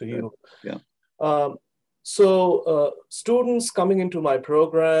response to you. Yeah. Students coming into my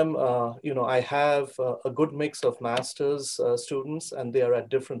program, you know, I have a good mix of master's students and they are at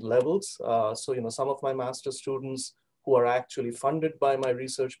different levels. So, you know, some of my master's students who are actually funded by my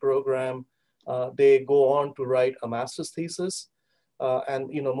research program, they go on to write a master's thesis.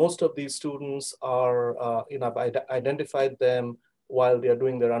 And, you know, most of these students are, you know, I've identified them while they are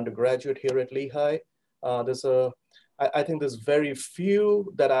doing their undergraduate here at Lehigh. I think there's very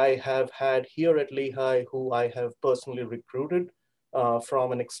few that I have had here at Lehigh who I have personally recruited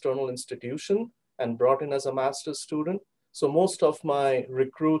from an external institution and brought in as a master's student. So most of my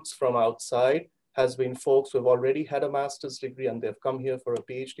recruits from outside has been folks who have already had a master's degree and they've come here for a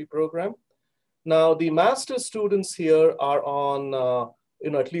PhD program. Now the master's students here are on, you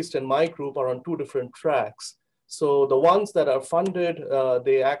know, at least in my group, are on two different tracks. So the ones that are funded,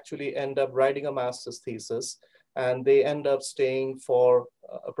 they actually end up writing a master's thesis and they end up staying for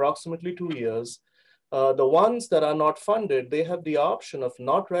approximately 2 years. The ones that are not funded, they have the option of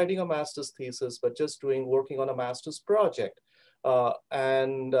not writing a master's thesis, but just working on a master's project. You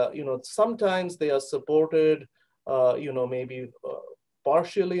know, sometimes they are supported, you know, maybe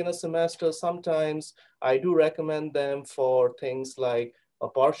partially in a semester. Sometimes I do recommend them for things like a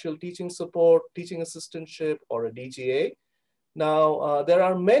partial teaching support, teaching assistantship, or a DGA. Now, there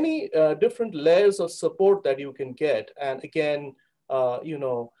are many different layers of support that you can get. And again, you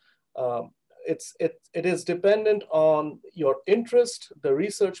know, it is dependent on your interest, the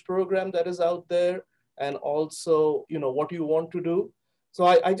research program that is out there, and also, you know, what you want to do. So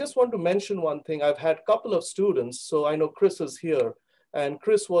I just want to mention one thing. I've had a couple of students. So I know Chris is here, and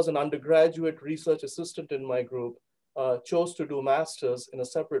Chris was an undergraduate research assistant in my group, chose to do master's in a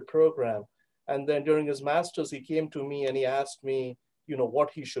separate program. And then during his master's, he came to me and he asked me, you know,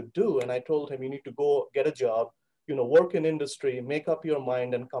 what he should do. And I told him, you need to go get a job, you know, work in industry, make up your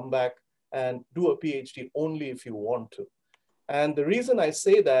mind and come back and do a PhD only if you want to. And the reason I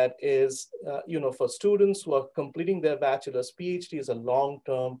say that is, you know, for students who are completing their bachelor's, PhD is a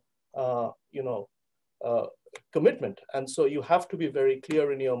long-term, you know, commitment. And so you have to be very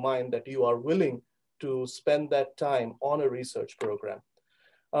clear in your mind that you are willing to spend that time on a research program.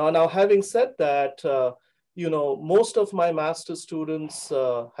 Now, having said that, you know, most of my master's students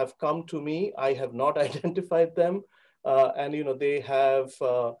have come to me. I have not identified them, and you know, they have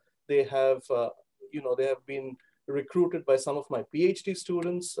you know, they have been recruited by some of my PhD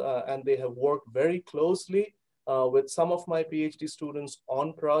students, and they have worked very closely with some of my PhD students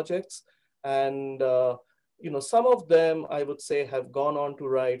on projects, and you know, some of them I would say have gone on to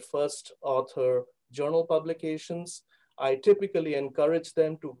write first author journal publications. I typically encourage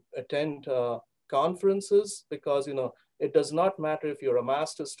them to attend conferences because, you know, it does not matter if you're a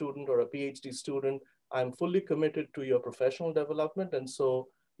master's student or a PhD student. I'm fully committed to your professional development. And so,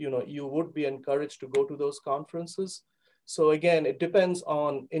 you know, you would be encouraged to go to those conferences. So again, it depends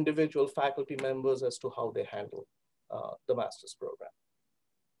on individual faculty members as to how they handle the master's program.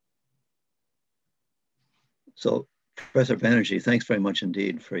 So Professor Banerjee, thanks very much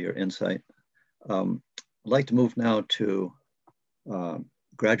indeed for your insight. I'd like to move now to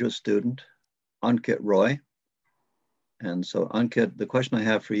graduate student Ankit Roy. And so Ankit, the question I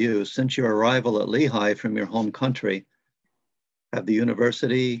have for you, since your arrival at Lehigh from your home country, have the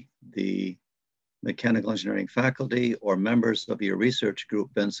university, the mechanical engineering faculty or members of your research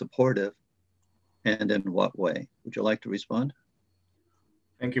group been supportive, and in what way? Would you like to respond?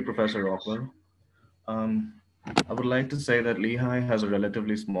 Thank you, Professor Rockwell. I would like to say that Lehigh has a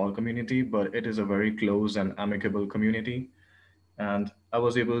relatively small community, but it is a very close and amicable community. And I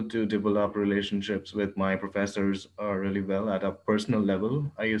was able to develop relationships with my professors really well at a personal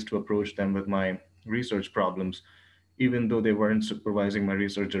level. I used to approach them with my research problems. Even though they weren't supervising my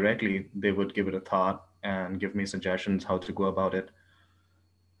research directly, they would give it a thought and give me suggestions how to go about it.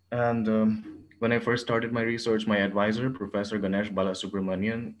 And when I first started my research, my advisor, Professor Ganesh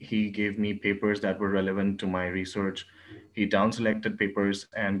Balasubramanian, he gave me papers that were relevant to my research. He down selected papers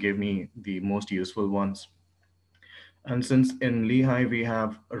and gave me the most useful ones. And since in Lehigh we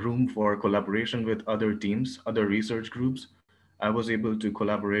have a room for collaboration with other teams, other research groups, I was able to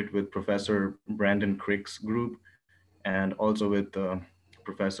collaborate with Professor Brandon Crick's group and also with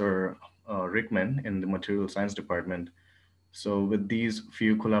Professor Rickman in the Material Science Department. So with these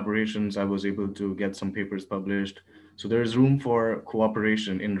few collaborations, I was able to get some papers published. So there's room for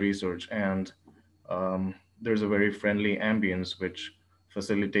cooperation in research, and there's a very friendly ambience which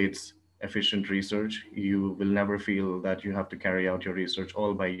facilitates efficient research. You will never feel that you have to carry out your research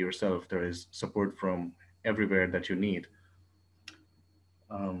all by yourself. There is support from everywhere that you need.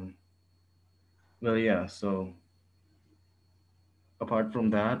 Um, well, yeah, so apart from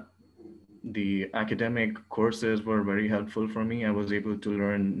that, the academic courses were very helpful for me. I was able to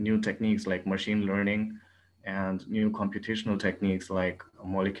learn new techniques like machine learning and new computational techniques like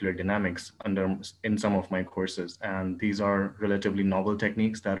molecular dynamics in some of my courses. And these are relatively novel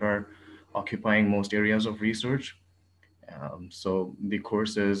techniques that are occupying most areas of research. So the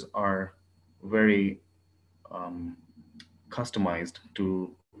courses are very um, customized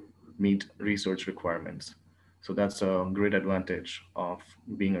to meet research requirements. So that's a great advantage of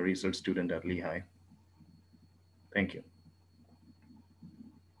being a research student at Lehigh. Thank you.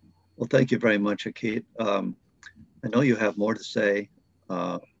 Well, thank you very much, Akit. I know you have more to say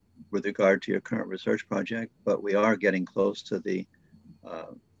with regard to your current research project, but we are getting close to the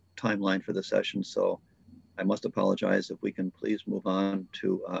timeline for the session. So I must apologize. If we can please move on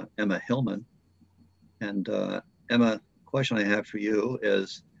to Emma Hillman. And Emma, question I have for you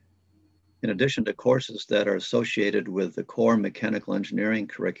is, in addition to courses that are associated with the core mechanical engineering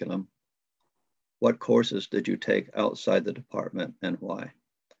curriculum, what courses did you take outside the department and why?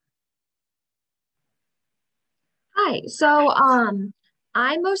 Hi, so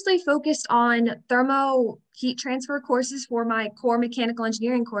I mostly focused on thermo heat transfer courses for my core mechanical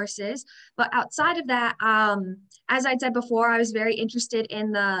engineering courses. But outside of that, as I said before, I was very interested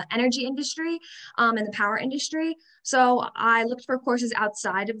in the energy industry and the power industry. So I looked for courses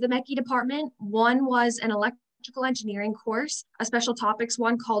outside of the MechE department. One was an electrical engineering course, a special topics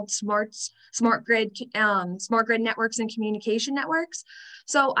one called smart grid networks and communication networks.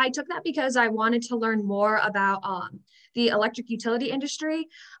 So I took that because I wanted to learn more about the electric utility industry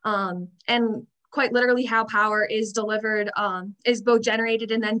and quite literally how power is delivered, is both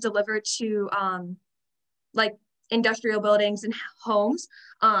generated and then delivered to like industrial buildings and homes.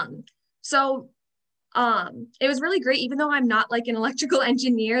 So it was really great. Even though I'm not like an electrical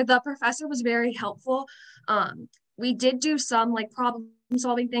engineer, the professor was very helpful. We did do some like problem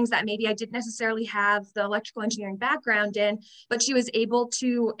solving things that maybe I didn't necessarily have the electrical engineering background in, but she was able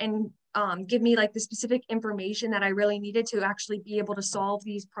to give me like the specific information that I really needed to actually be able to solve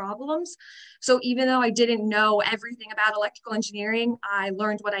these problems. So even though I didn't know everything about electrical engineering, I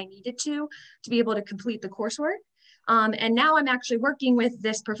learned what I needed to be able to complete the coursework. And now I'm actually working with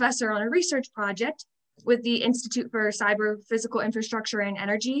this professor on a research project with the Institute for Cyber Physical Infrastructure and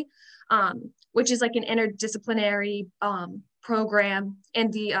Energy, which is like an interdisciplinary program.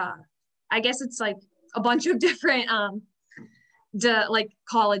 And the, I guess it's like a bunch of different like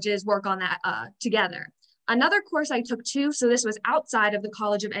colleges work on that together. Another course I took too, so this was outside of the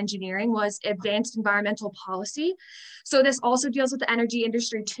College of Engineering, was Advanced Environmental Policy. So this also deals with the energy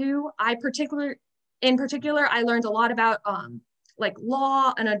industry too. In particular, I learned a lot about like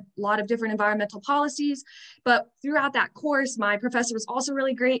law and a lot of different environmental policies. But throughout that course, my professor was also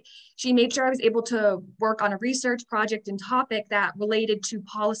really great. She made sure I was able to work on a research project and topic that related to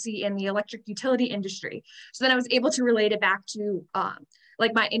policy in the electric utility industry. So then I was able to relate it back to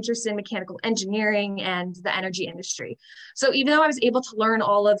like my interest in mechanical engineering and the energy industry. So even though I was able to learn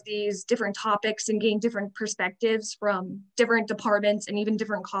all of these different topics and gain different perspectives from different departments and even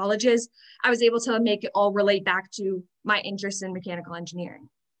different colleges, I was able to make it all relate back to my interest in mechanical engineering.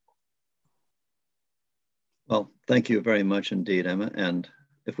 Well, thank you very much indeed, Emma. And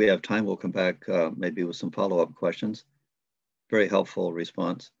if we have time, we'll come back maybe with some follow-up questions. Very helpful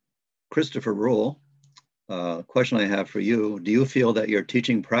response. Christopher Rule, question I have for you, do you feel that your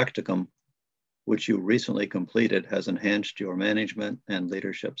teaching practicum, which you recently completed, has enhanced your management and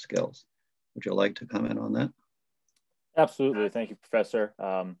leadership skills? Would you like to comment on that? Absolutely. Thank you, Professor.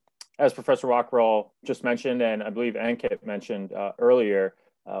 As Professor Rockwell just mentioned, and I believe Ankit mentioned earlier,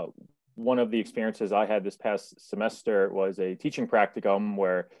 one of the experiences I had this past semester was a teaching practicum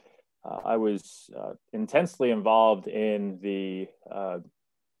where I was intensely involved in the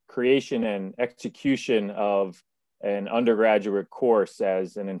creation and execution of an undergraduate course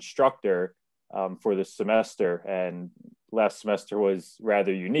as an instructor for this semester. And last semester was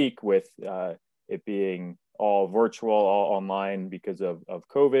rather unique with it being all virtual, all online because of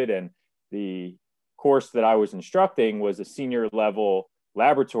COVID. And the course that I was instructing was a senior level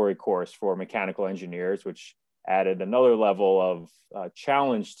laboratory course for mechanical engineers, which added another level of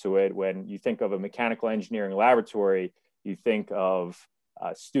challenge to it. When you think of a mechanical engineering laboratory, you think of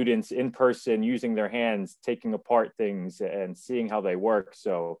students in person using their hands, taking apart things and seeing how they work.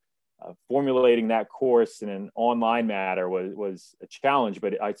 So formulating that course in an online manner was a challenge,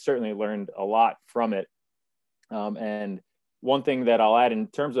 but I certainly learned a lot from it. And one thing that I'll add in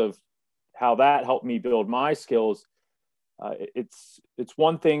terms of how that helped me build my skills, it's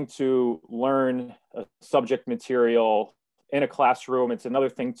one thing to learn a subject material in a classroom. It's another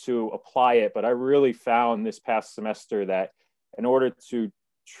thing to apply it. But I really found this past semester that in order to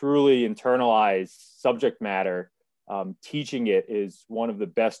truly internalize subject matter, teaching it is one of the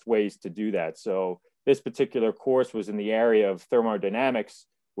best ways to do that. So this particular course was in the area of thermodynamics,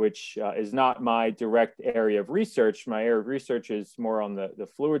 which is not my direct area of research. My area of research is more on the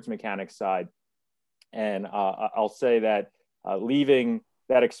fluids mechanics side. And I'll say that leaving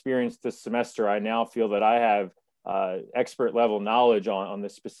that experience this semester, I now feel that I have expert level knowledge on the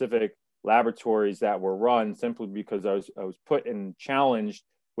specific laboratories that were run, simply because I was put and challenged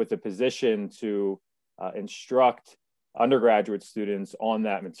with a position to instruct undergraduate students on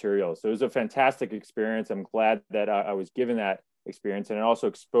that material. So it was a fantastic experience. I'm glad that I was given that experience, and it also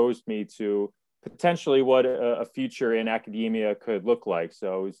exposed me to potentially what a future in academia could look like.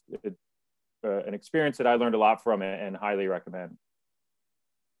 So it was an experience that I learned a lot from and highly recommend.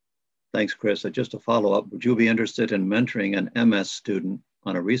 Thanks, Chris. Just to follow up, would you be interested in mentoring an MS student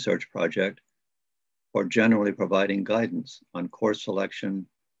on a research project, or generally providing guidance on course selection,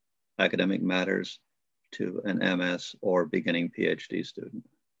 academic matters to an MS or beginning PhD student?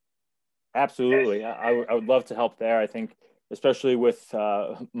 Absolutely. I would love to help there. I think, especially with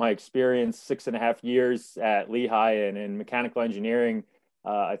my experience, 6.5 years at Lehigh and in mechanical engineering,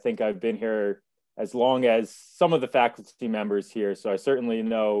 I think I've been here as long as some of the faculty members here. So I certainly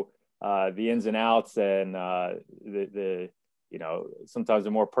know the ins and outs and the sometimes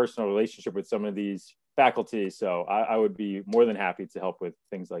a more personal relationship with some of these faculty. So I would be more than happy to help with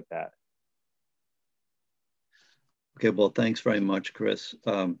things like that. Okay, well, thanks very much, Chris.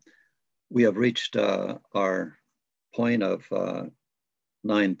 We have reached our point of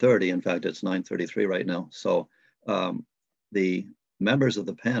 9:30. In fact, it's 9:33 right now. So the members of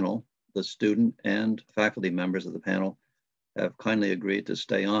the panel, the student and faculty members of the panel, have kindly agreed to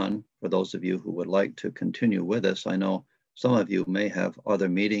stay on for those of you who would like to continue with us. I know some of you may have other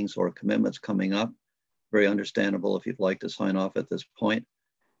meetings or commitments coming up. Very understandable if you'd like to sign off at this point.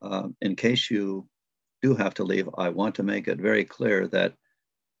 In case you do have to leave, I want to make it very clear that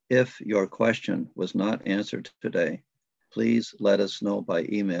if your question was not answered today, please let us know by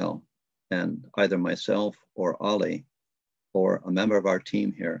email, and either myself or Ali or a member of our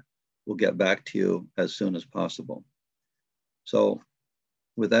team here will get back to you as soon as possible. So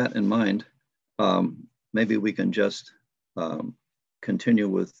with that in mind, maybe we can just continue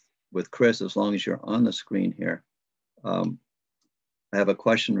with Chris, as long as you're on the screen here. I have a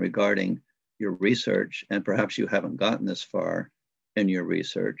question regarding your research, and perhaps you haven't gotten this far in your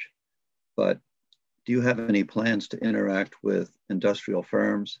research, but do you have any plans to interact with industrial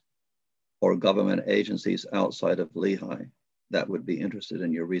firms or government agencies outside of Lehigh that would be interested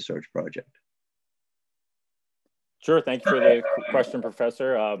in your research project? Sure, thank you for the question,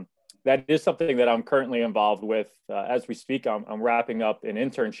 Professor. That is something that I'm currently involved with. As we speak, I'm wrapping up an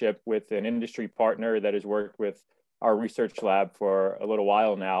internship with an industry partner that has worked with our research lab for a little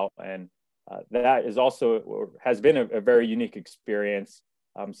while now. And that is also, has been a very unique experience.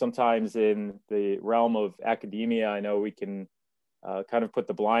 Sometimes in the realm of academia, I know we can kind of put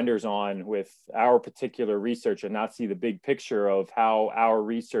the blinders on with our particular research and not see the big picture of how our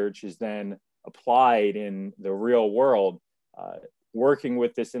research is then applied in the real world. Working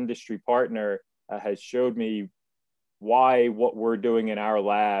with this industry partner has showed me why what we're doing in our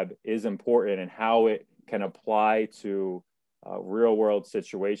lab is important and how it can apply to real world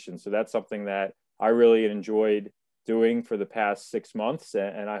situations. So that's something that I really enjoyed doing for the past 6 months.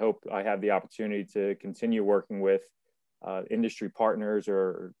 And I hope I have the opportunity to continue working with industry partners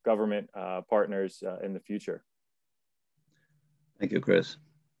or government partners in the future. Thank you, Chris.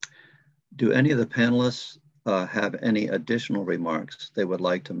 Do any of the panelists have any additional remarks they would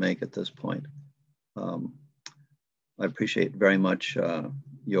like to make at this point? I appreciate very much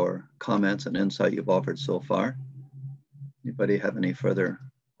your comments and insight you've offered so far. Anybody have any further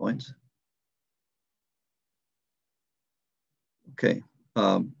points? Okay,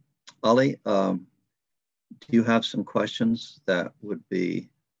 Ali, do you have some questions that would be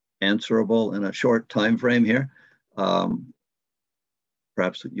answerable in a short time frame here?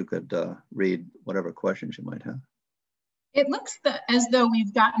 Perhaps you could read whatever questions you might have. It looks as though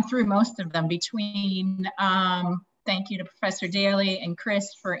we've gotten through most of them between, thank you to Professor Daly and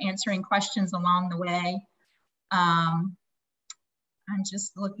Chris for answering questions along the way. I'm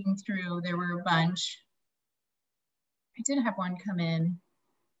just looking through, there were a bunch. I did have one come in.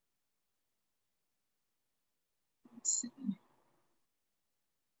 Let's see.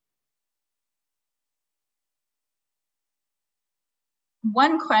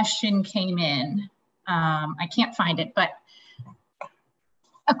 One question came in, I can't find it, but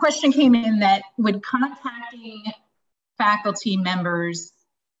a question came in that would contacting faculty members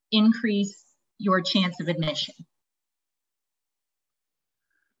increase your chance of admission?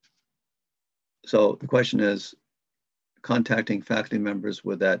 So the question is, contacting faculty members,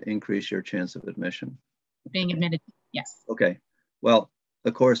 would that increase your chance of admission? Being admitted, yes. Okay, well,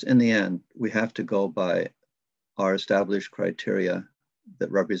 of course, in the end, we have to go by our established criteria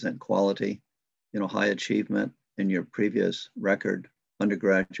that represent quality, high achievement in your previous record,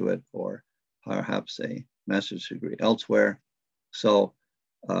 undergraduate, or perhaps a master's degree elsewhere. So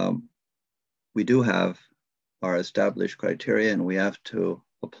we do have our established criteria, and we have to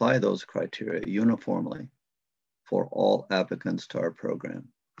apply those criteria uniformly for all applicants to our program.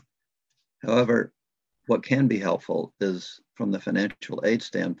 However, what can be helpful is from the financial aid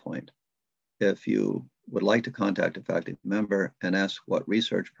standpoint, if you would like to contact a faculty member and ask what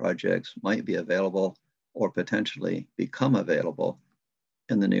research projects might be available or potentially become available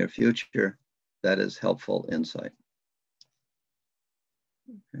in the near future, that is helpful insight.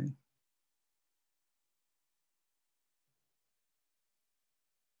 Okay.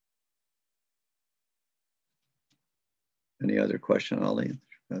 Any other question, Ali,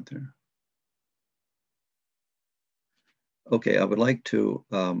 out there? Okay, I would like to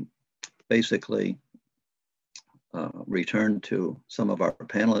basically return to some of our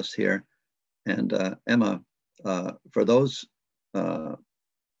panelists here. And Emma, for those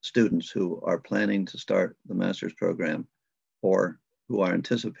students who are planning to start the master's program or who are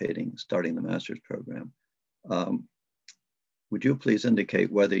anticipating starting the master's program, would you please indicate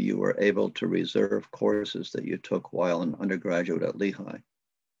whether you were able to reserve courses that you took while an undergraduate at Lehigh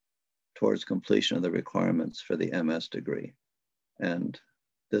towards completion of the requirements for the MS degree? And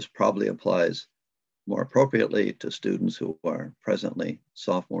this probably applies more appropriately to students who are presently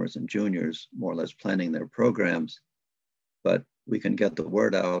sophomores and juniors, more or less planning their programs, but we can get the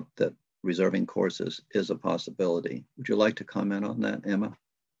word out that reserving courses is a possibility. Would you like to comment on that, Emma?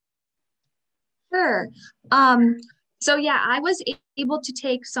 Sure. So yeah, I was able to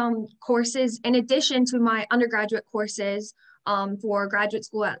take some courses in addition to my undergraduate courses for graduate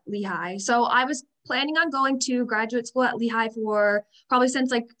school at Lehigh. So I was planning on going to graduate school at Lehigh for probably since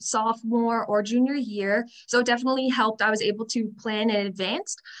like sophomore or junior year. So it definitely helped. I was able to plan in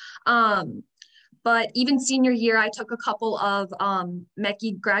advance. But even senior year, I took a couple of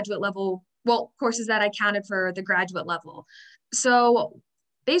MechE graduate level, courses that I counted for the graduate level. So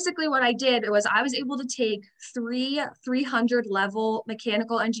basically what I did was I was able to take 300 level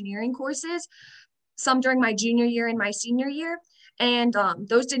mechanical engineering courses, some during my junior year and my senior year. And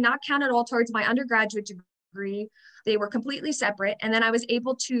those did not count at all towards my undergraduate degree. They were completely separate. And then I was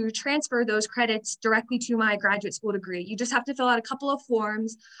able to transfer those credits directly to my graduate school degree. You just have to fill out a couple of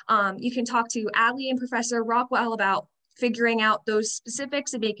forms. You can talk to Ali and Professor Rockwell about figuring out those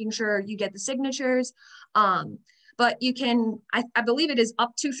specifics and making sure you get the signatures. But you can, I believe it is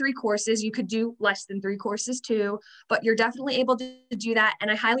up to 3 courses. You could do less than 3 courses too, but you're definitely able to do that. And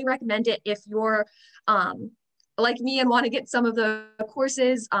I highly recommend it if you're like me and want to get some of the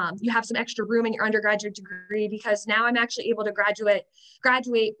courses, you have some extra room in your undergraduate degree, because now I'm actually able to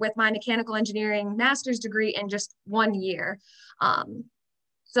graduate with my mechanical engineering master's degree in just 1 year.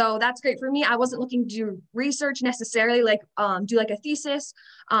 So that's great for me. I wasn't looking to do research necessarily, like do like a thesis.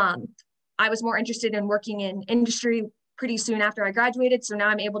 I was more interested in working in industry pretty soon after I graduated. So now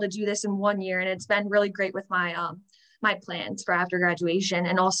I'm able to do this in 1 year, and it's been really great with my my plans for after graduation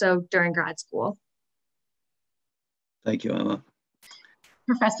and also during grad school. Thank you, Emma.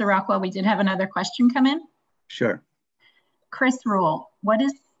 Professor Rockwell, we did have another question come in. Sure. Chris Rule, what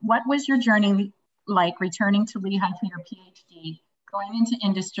was your journey like returning to Lehigh for your PhD, going into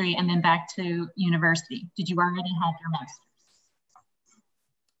industry and then back to university? Did you already have your master's?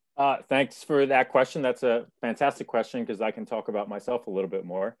 Thanks for that question. That's a fantastic question because I can talk about myself a little bit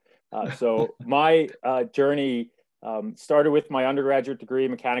more. So my journey started with my undergraduate degree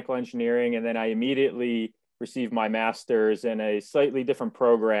in mechanical engineering, and then I immediately received my master's in a slightly different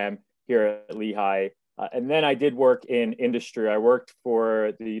program here at Lehigh. And then I did work in industry. I worked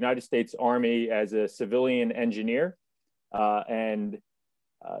for the United States Army as a civilian engineer. And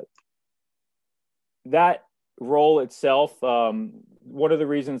that role itself, one of the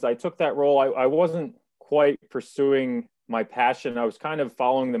reasons I took that role, I wasn't quite pursuing my passion. I was kind of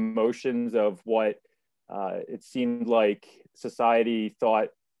following the motions of what it seemed like society thought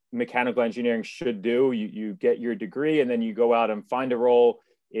mechanical engineering should do. You get your degree and then you go out and find a role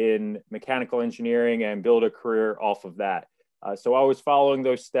in mechanical engineering and build a career off of that. So I was following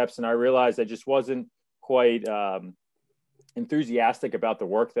those steps, and I realized I just wasn't quite enthusiastic about the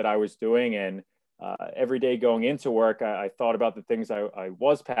work that I was doing. And every day going into work, I thought about the things I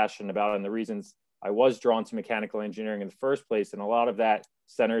was passionate about and the reasons I was drawn to mechanical engineering in the first place. And a lot of that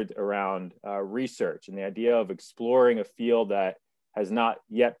centered around research and the idea of exploring a field that has not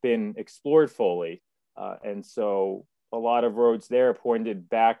yet been explored fully. And so a lot of roads there pointed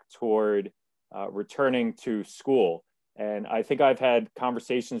back toward returning to school. And I think I've had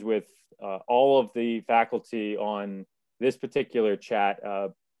conversations with all of the faculty on this particular chat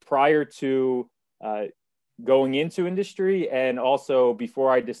prior to going into industry, and also before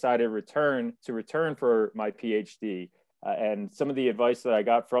I decided to return for my PhD. And some of the advice that I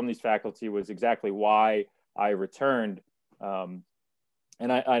got from these faculty was exactly why I returned.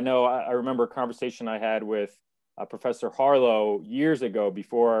 And I know I remember a conversation I had with Professor Harlow years ago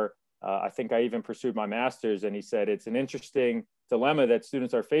before I think I even pursued my master's. And he said, it's an interesting dilemma that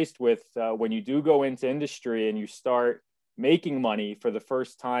students are faced with when you do go into industry and you start making money for the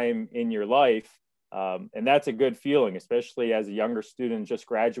first time in your life. And that's a good feeling, especially as a younger student just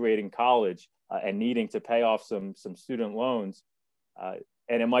graduating college and needing to pay off some student loans.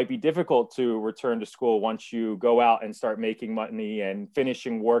 And it might be difficult to return to school once you go out and start making money and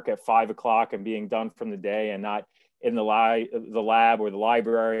finishing work at 5 o'clock and being done from the day and not in the lab or the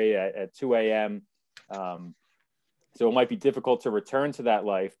library at 2 a.m. So it might be difficult to return to that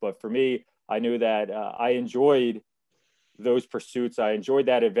life. But for me, I knew that I enjoyed those pursuits. I enjoyed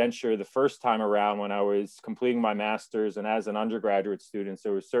that adventure the first time around when I was completing my master's and as an undergraduate student.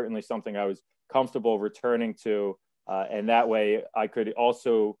 So it was certainly something I was comfortable returning to. And that way I could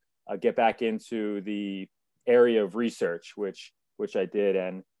also get back into the area of research, which I did.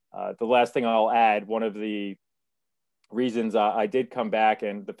 And the last thing I'll add, one of the reasons I did come back,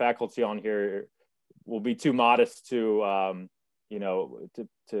 and the faculty on here will be too modest to,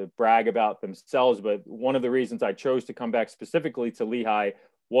 to brag about themselves, but one of the reasons I chose to come back specifically to Lehigh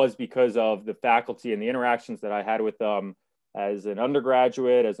was because of the faculty and the interactions that I had with them as an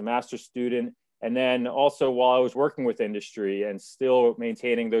undergraduate, as a master's student, and then also while I was working with industry and still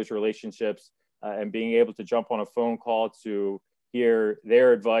maintaining those relationships and being able to jump on a phone call to hear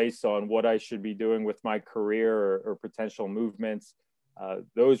their advice on what I should be doing with my career or potential movements.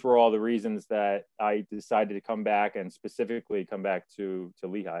 Those were all the reasons that I decided to come back, and specifically come back to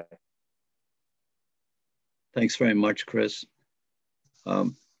Lehigh. Thanks very much, Chris.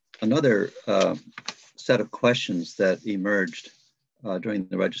 Another set of questions that emerged during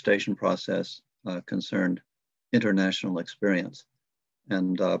the registration process concerned international experience.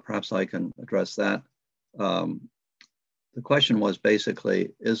 And perhaps I can address that. The question was basically,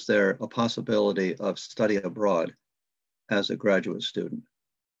 is there a possibility of study abroad as a graduate student?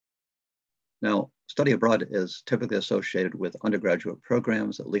 Now, study abroad is typically associated with undergraduate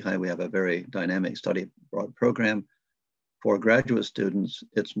programs. At Lehigh, we have a very dynamic study abroad program. For graduate students,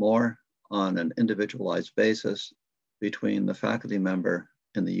 it's more on an individualized basis between the faculty member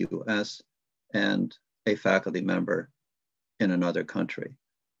in the US and a faculty member in another country.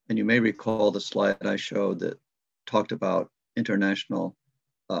 And you may recall the slide I showed that talked about international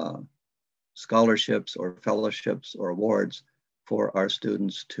scholarships or fellowships or awards for our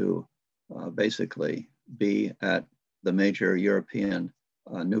students to basically be at the major European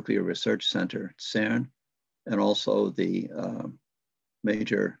nuclear research center, CERN, and also the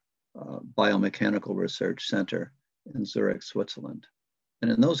major biomechanical research center in Zurich, Switzerland. And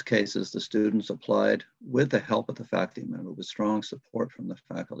in those cases, the students applied with the help of the faculty member, with strong support from the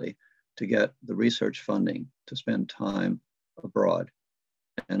faculty, to get the research funding to spend time abroad.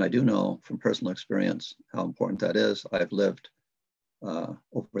 And I do know from personal experience how important that is. I've lived over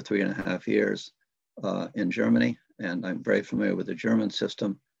 3.5 years in Germany, and I'm very familiar with the German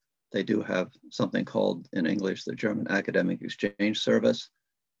system. They do have something called in English, the German Academic Exchange Service,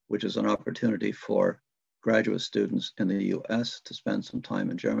 which is an opportunity for graduate students in the US to spend some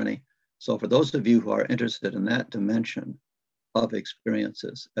time in Germany. So for those of you who are interested in that dimension of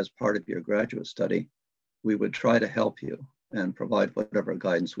experiences as part of your graduate study, we would try to help you and provide whatever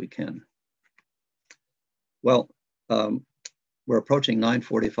guidance we can. Well, we're approaching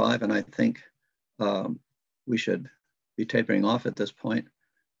 9:45, and I think we should be tapering off at this point.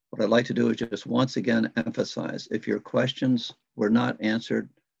 What I'd like to do is just once again emphasize, if your questions were not answered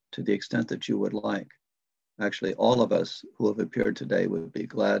to the extent that you would like, actually all of us who have appeared today would be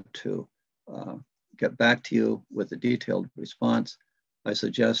glad to get back to you with a detailed response. I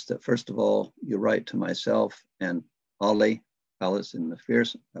suggest that first of all, you write to myself and Alice in the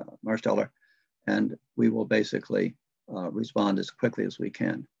Fierce, Marsteller, and we will basically respond as quickly as we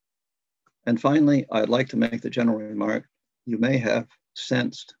can. And finally, I'd like to make the general remark, you may have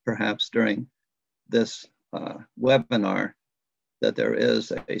sensed perhaps during this webinar that there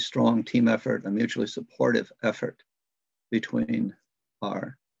is a strong team effort, a mutually supportive effort between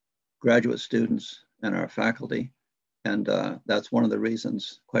our graduate students and our faculty. And that's one of the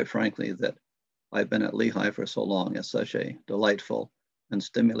reasons, quite frankly, that I've been at Lehigh for so long. It's such a delightful and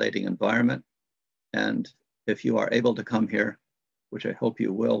stimulating environment. And if you are able to come here, which I hope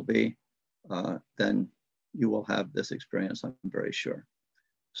you will be, then you will have this experience, I'm very sure.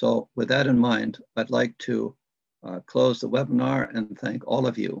 So with that in mind, I'd like to close the webinar and thank all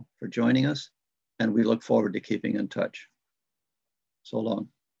of you for joining us. And we look forward to keeping in touch. So long.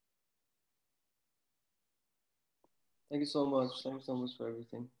 Thank you so much. Thank you so much for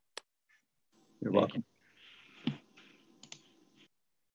everything. You're welcome.